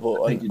had a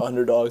couple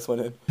underdogs win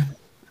it.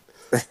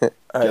 All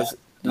right, Yeah, so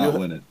not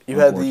win it. you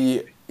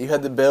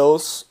had the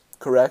Bills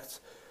correct,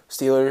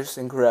 Steelers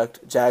incorrect,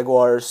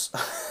 Jaguars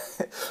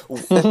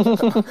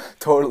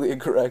totally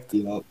incorrect.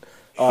 Yep.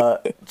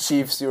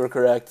 Chiefs, you were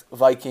correct.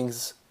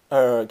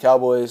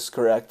 Cowboys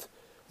correct.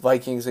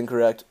 Vikings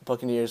incorrect.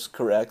 Buccaneers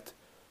correct.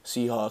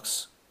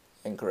 Seahawks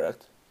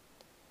incorrect.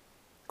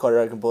 Carter,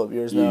 I can pull up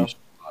yours now. Yeesh.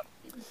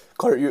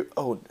 Carter,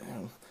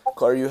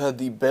 Carter, you had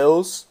the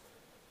Bills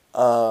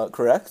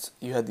correct.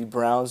 You had the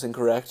Browns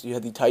incorrect. You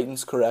had the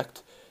Titans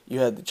correct. You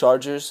had the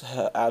Chargers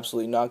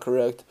absolutely not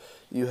correct.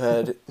 You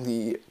had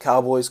the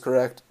Cowboys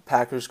correct.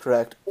 Packers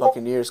correct.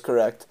 Buccaneers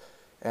correct.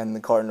 And the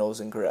Cardinals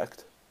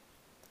incorrect.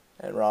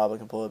 And Rob, I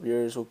can pull up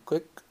yours real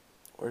quick.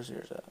 Where's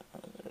yours at? Oh,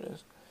 there it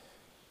is.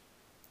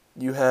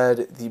 You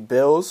had the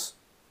Bills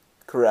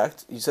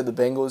correct. You said the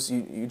Bengals.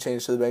 You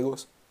changed to the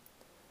Bengals?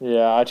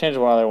 yeah, I changed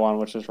one other one,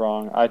 which is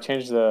wrong. I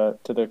changed to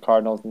the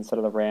Cardinals instead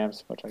of the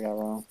Rams, which I got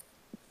wrong.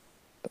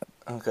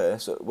 Okay,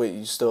 so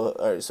wait,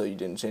 alright, so you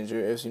didn't change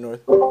your AFC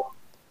North?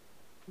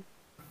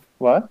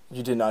 What?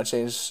 You did not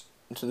change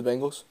to the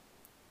Bengals?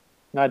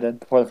 No, I did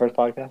before the first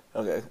podcast.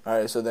 Okay,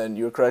 alright, so then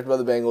you were correct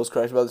about the Bengals,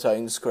 correct about the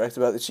Titans, correct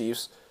about the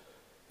Chiefs,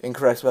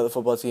 incorrect about the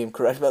football team,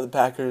 correct about the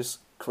Packers,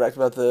 correct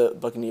about the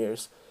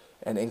Buccaneers,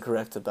 and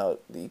incorrect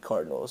about the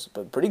Cardinals.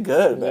 But pretty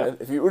good, man. Yeah.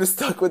 If you would have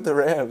stuck with the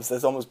Rams,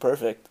 that's almost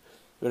perfect.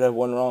 You would have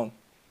one wrong.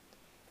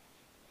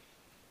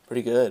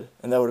 Pretty good.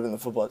 And that would have been the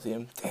football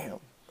team. Damn.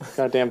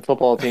 Goddamn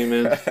football team,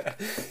 man.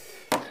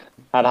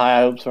 Had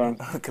high hopes for him.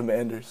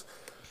 Commanders.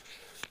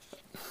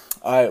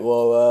 Alright,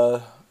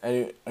 well,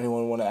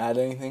 anyone want to add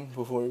anything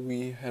before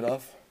we head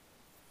off?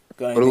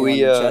 Got What do anything we, on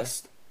your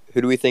chest?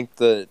 Who do we think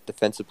the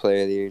defensive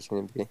player of the year is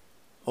going to be?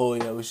 Oh,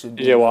 yeah, we should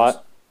do TJ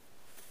Watt.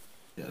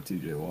 Yeah,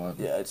 TJ Watt.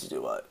 Yeah,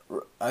 TJ Watt.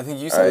 I think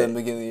you said that in the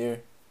beginning of the year.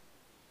 You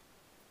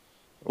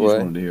just What?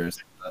 wanted to hear us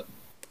say that.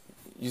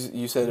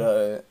 You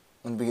said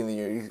in the beginning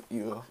of the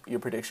year, your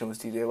prediction was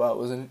TJ Watt,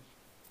 wasn't it?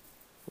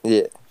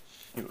 Yeah.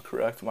 You were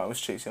correct. Mine was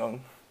Chase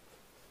Young.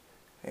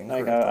 Like,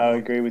 Incorrect I on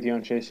would agree with you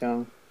on Chase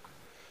Young.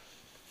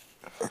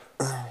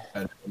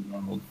 Ed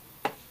Donald.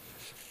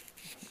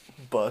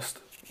 Bust.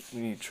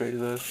 We need to trade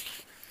those.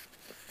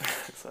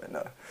 Sorry,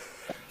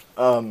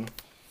 no.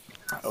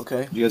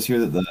 Okay. Did you guys hear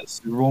that the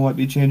Super Bowl might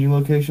be changing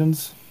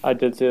locations? I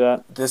did see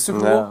that. This Super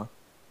Bowl? No.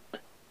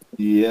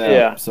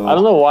 Yeah. So I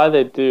don't know why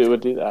they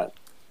would do that.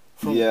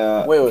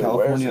 Yeah, Wait, where is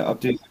California it?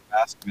 updated the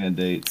mask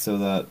mandate so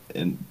that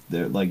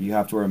you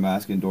have to wear a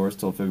mask indoors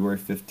till February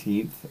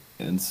 15th,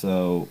 and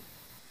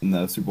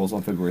the Super Bowl's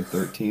on February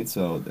 13th.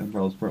 So the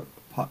NFL's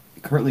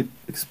currently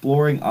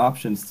exploring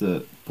options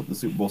to put the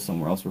Super Bowl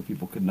somewhere else where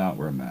people could not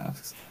wear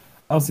masks.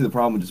 I don't see the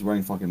problem with just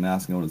wearing a fucking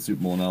mask and going to the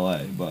Super Bowl in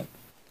LA, but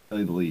I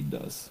think the league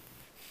does.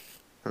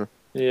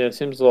 Yeah, it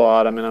seems a little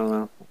odd. I mean, I don't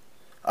know.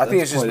 I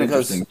think it's That's just quite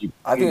because. interesting.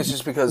 I think it's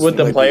just because. Would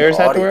the like, players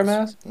have to wear a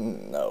audience- mask?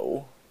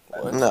 No.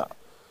 What? No.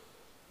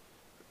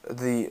 I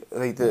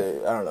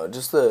don't know,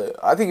 just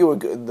I think it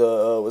would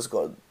what's it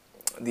called,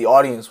 the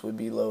audience would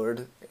be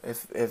lowered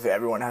if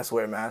everyone has to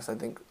wear a mask. I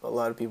think a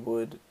lot of people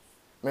would,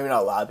 maybe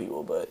not a lot of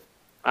people, but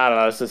I don't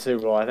know. It's the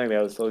Super Bowl. I think they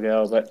would still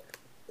go, but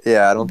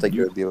Yeah, I don't think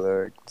it would be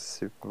lower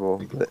Super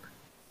Bowl, but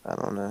I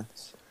don't know.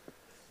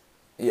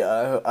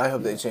 yeah, I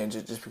hope they change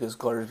it just because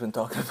Carter's been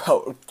talking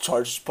about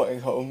Chargers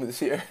playing home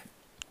this year.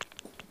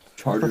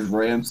 Chargers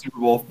Rams Super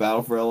Bowl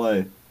battle for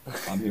LA.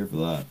 I'm here for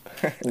that.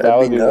 that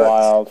would be be nuts.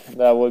 wild.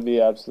 That would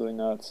be absolutely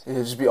nuts.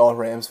 It'd just be all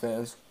Rams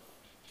fans.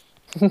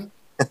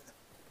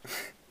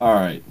 All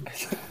right,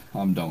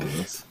 I'm done with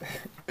this.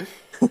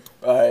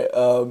 All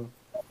right,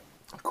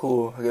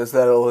 cool. I guess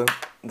that'll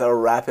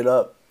wrap it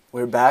up.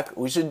 We're back.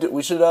 We should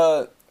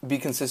be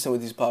consistent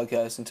with these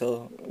podcasts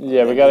until.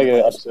 Yeah, we gotta get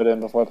an episode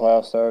in before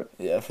playoffs start.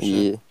 Yeah, for sure.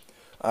 Yeah.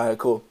 All right,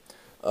 cool.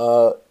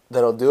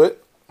 That'll do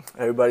it.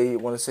 Everybody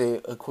want to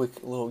say a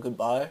quick little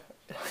goodbye?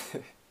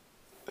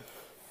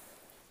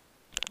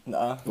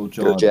 Nah. Go Go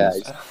Chargers.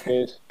 Jags.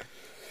 Peace.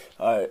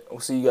 All right. We'll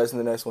see you guys in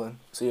the next one.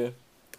 See ya.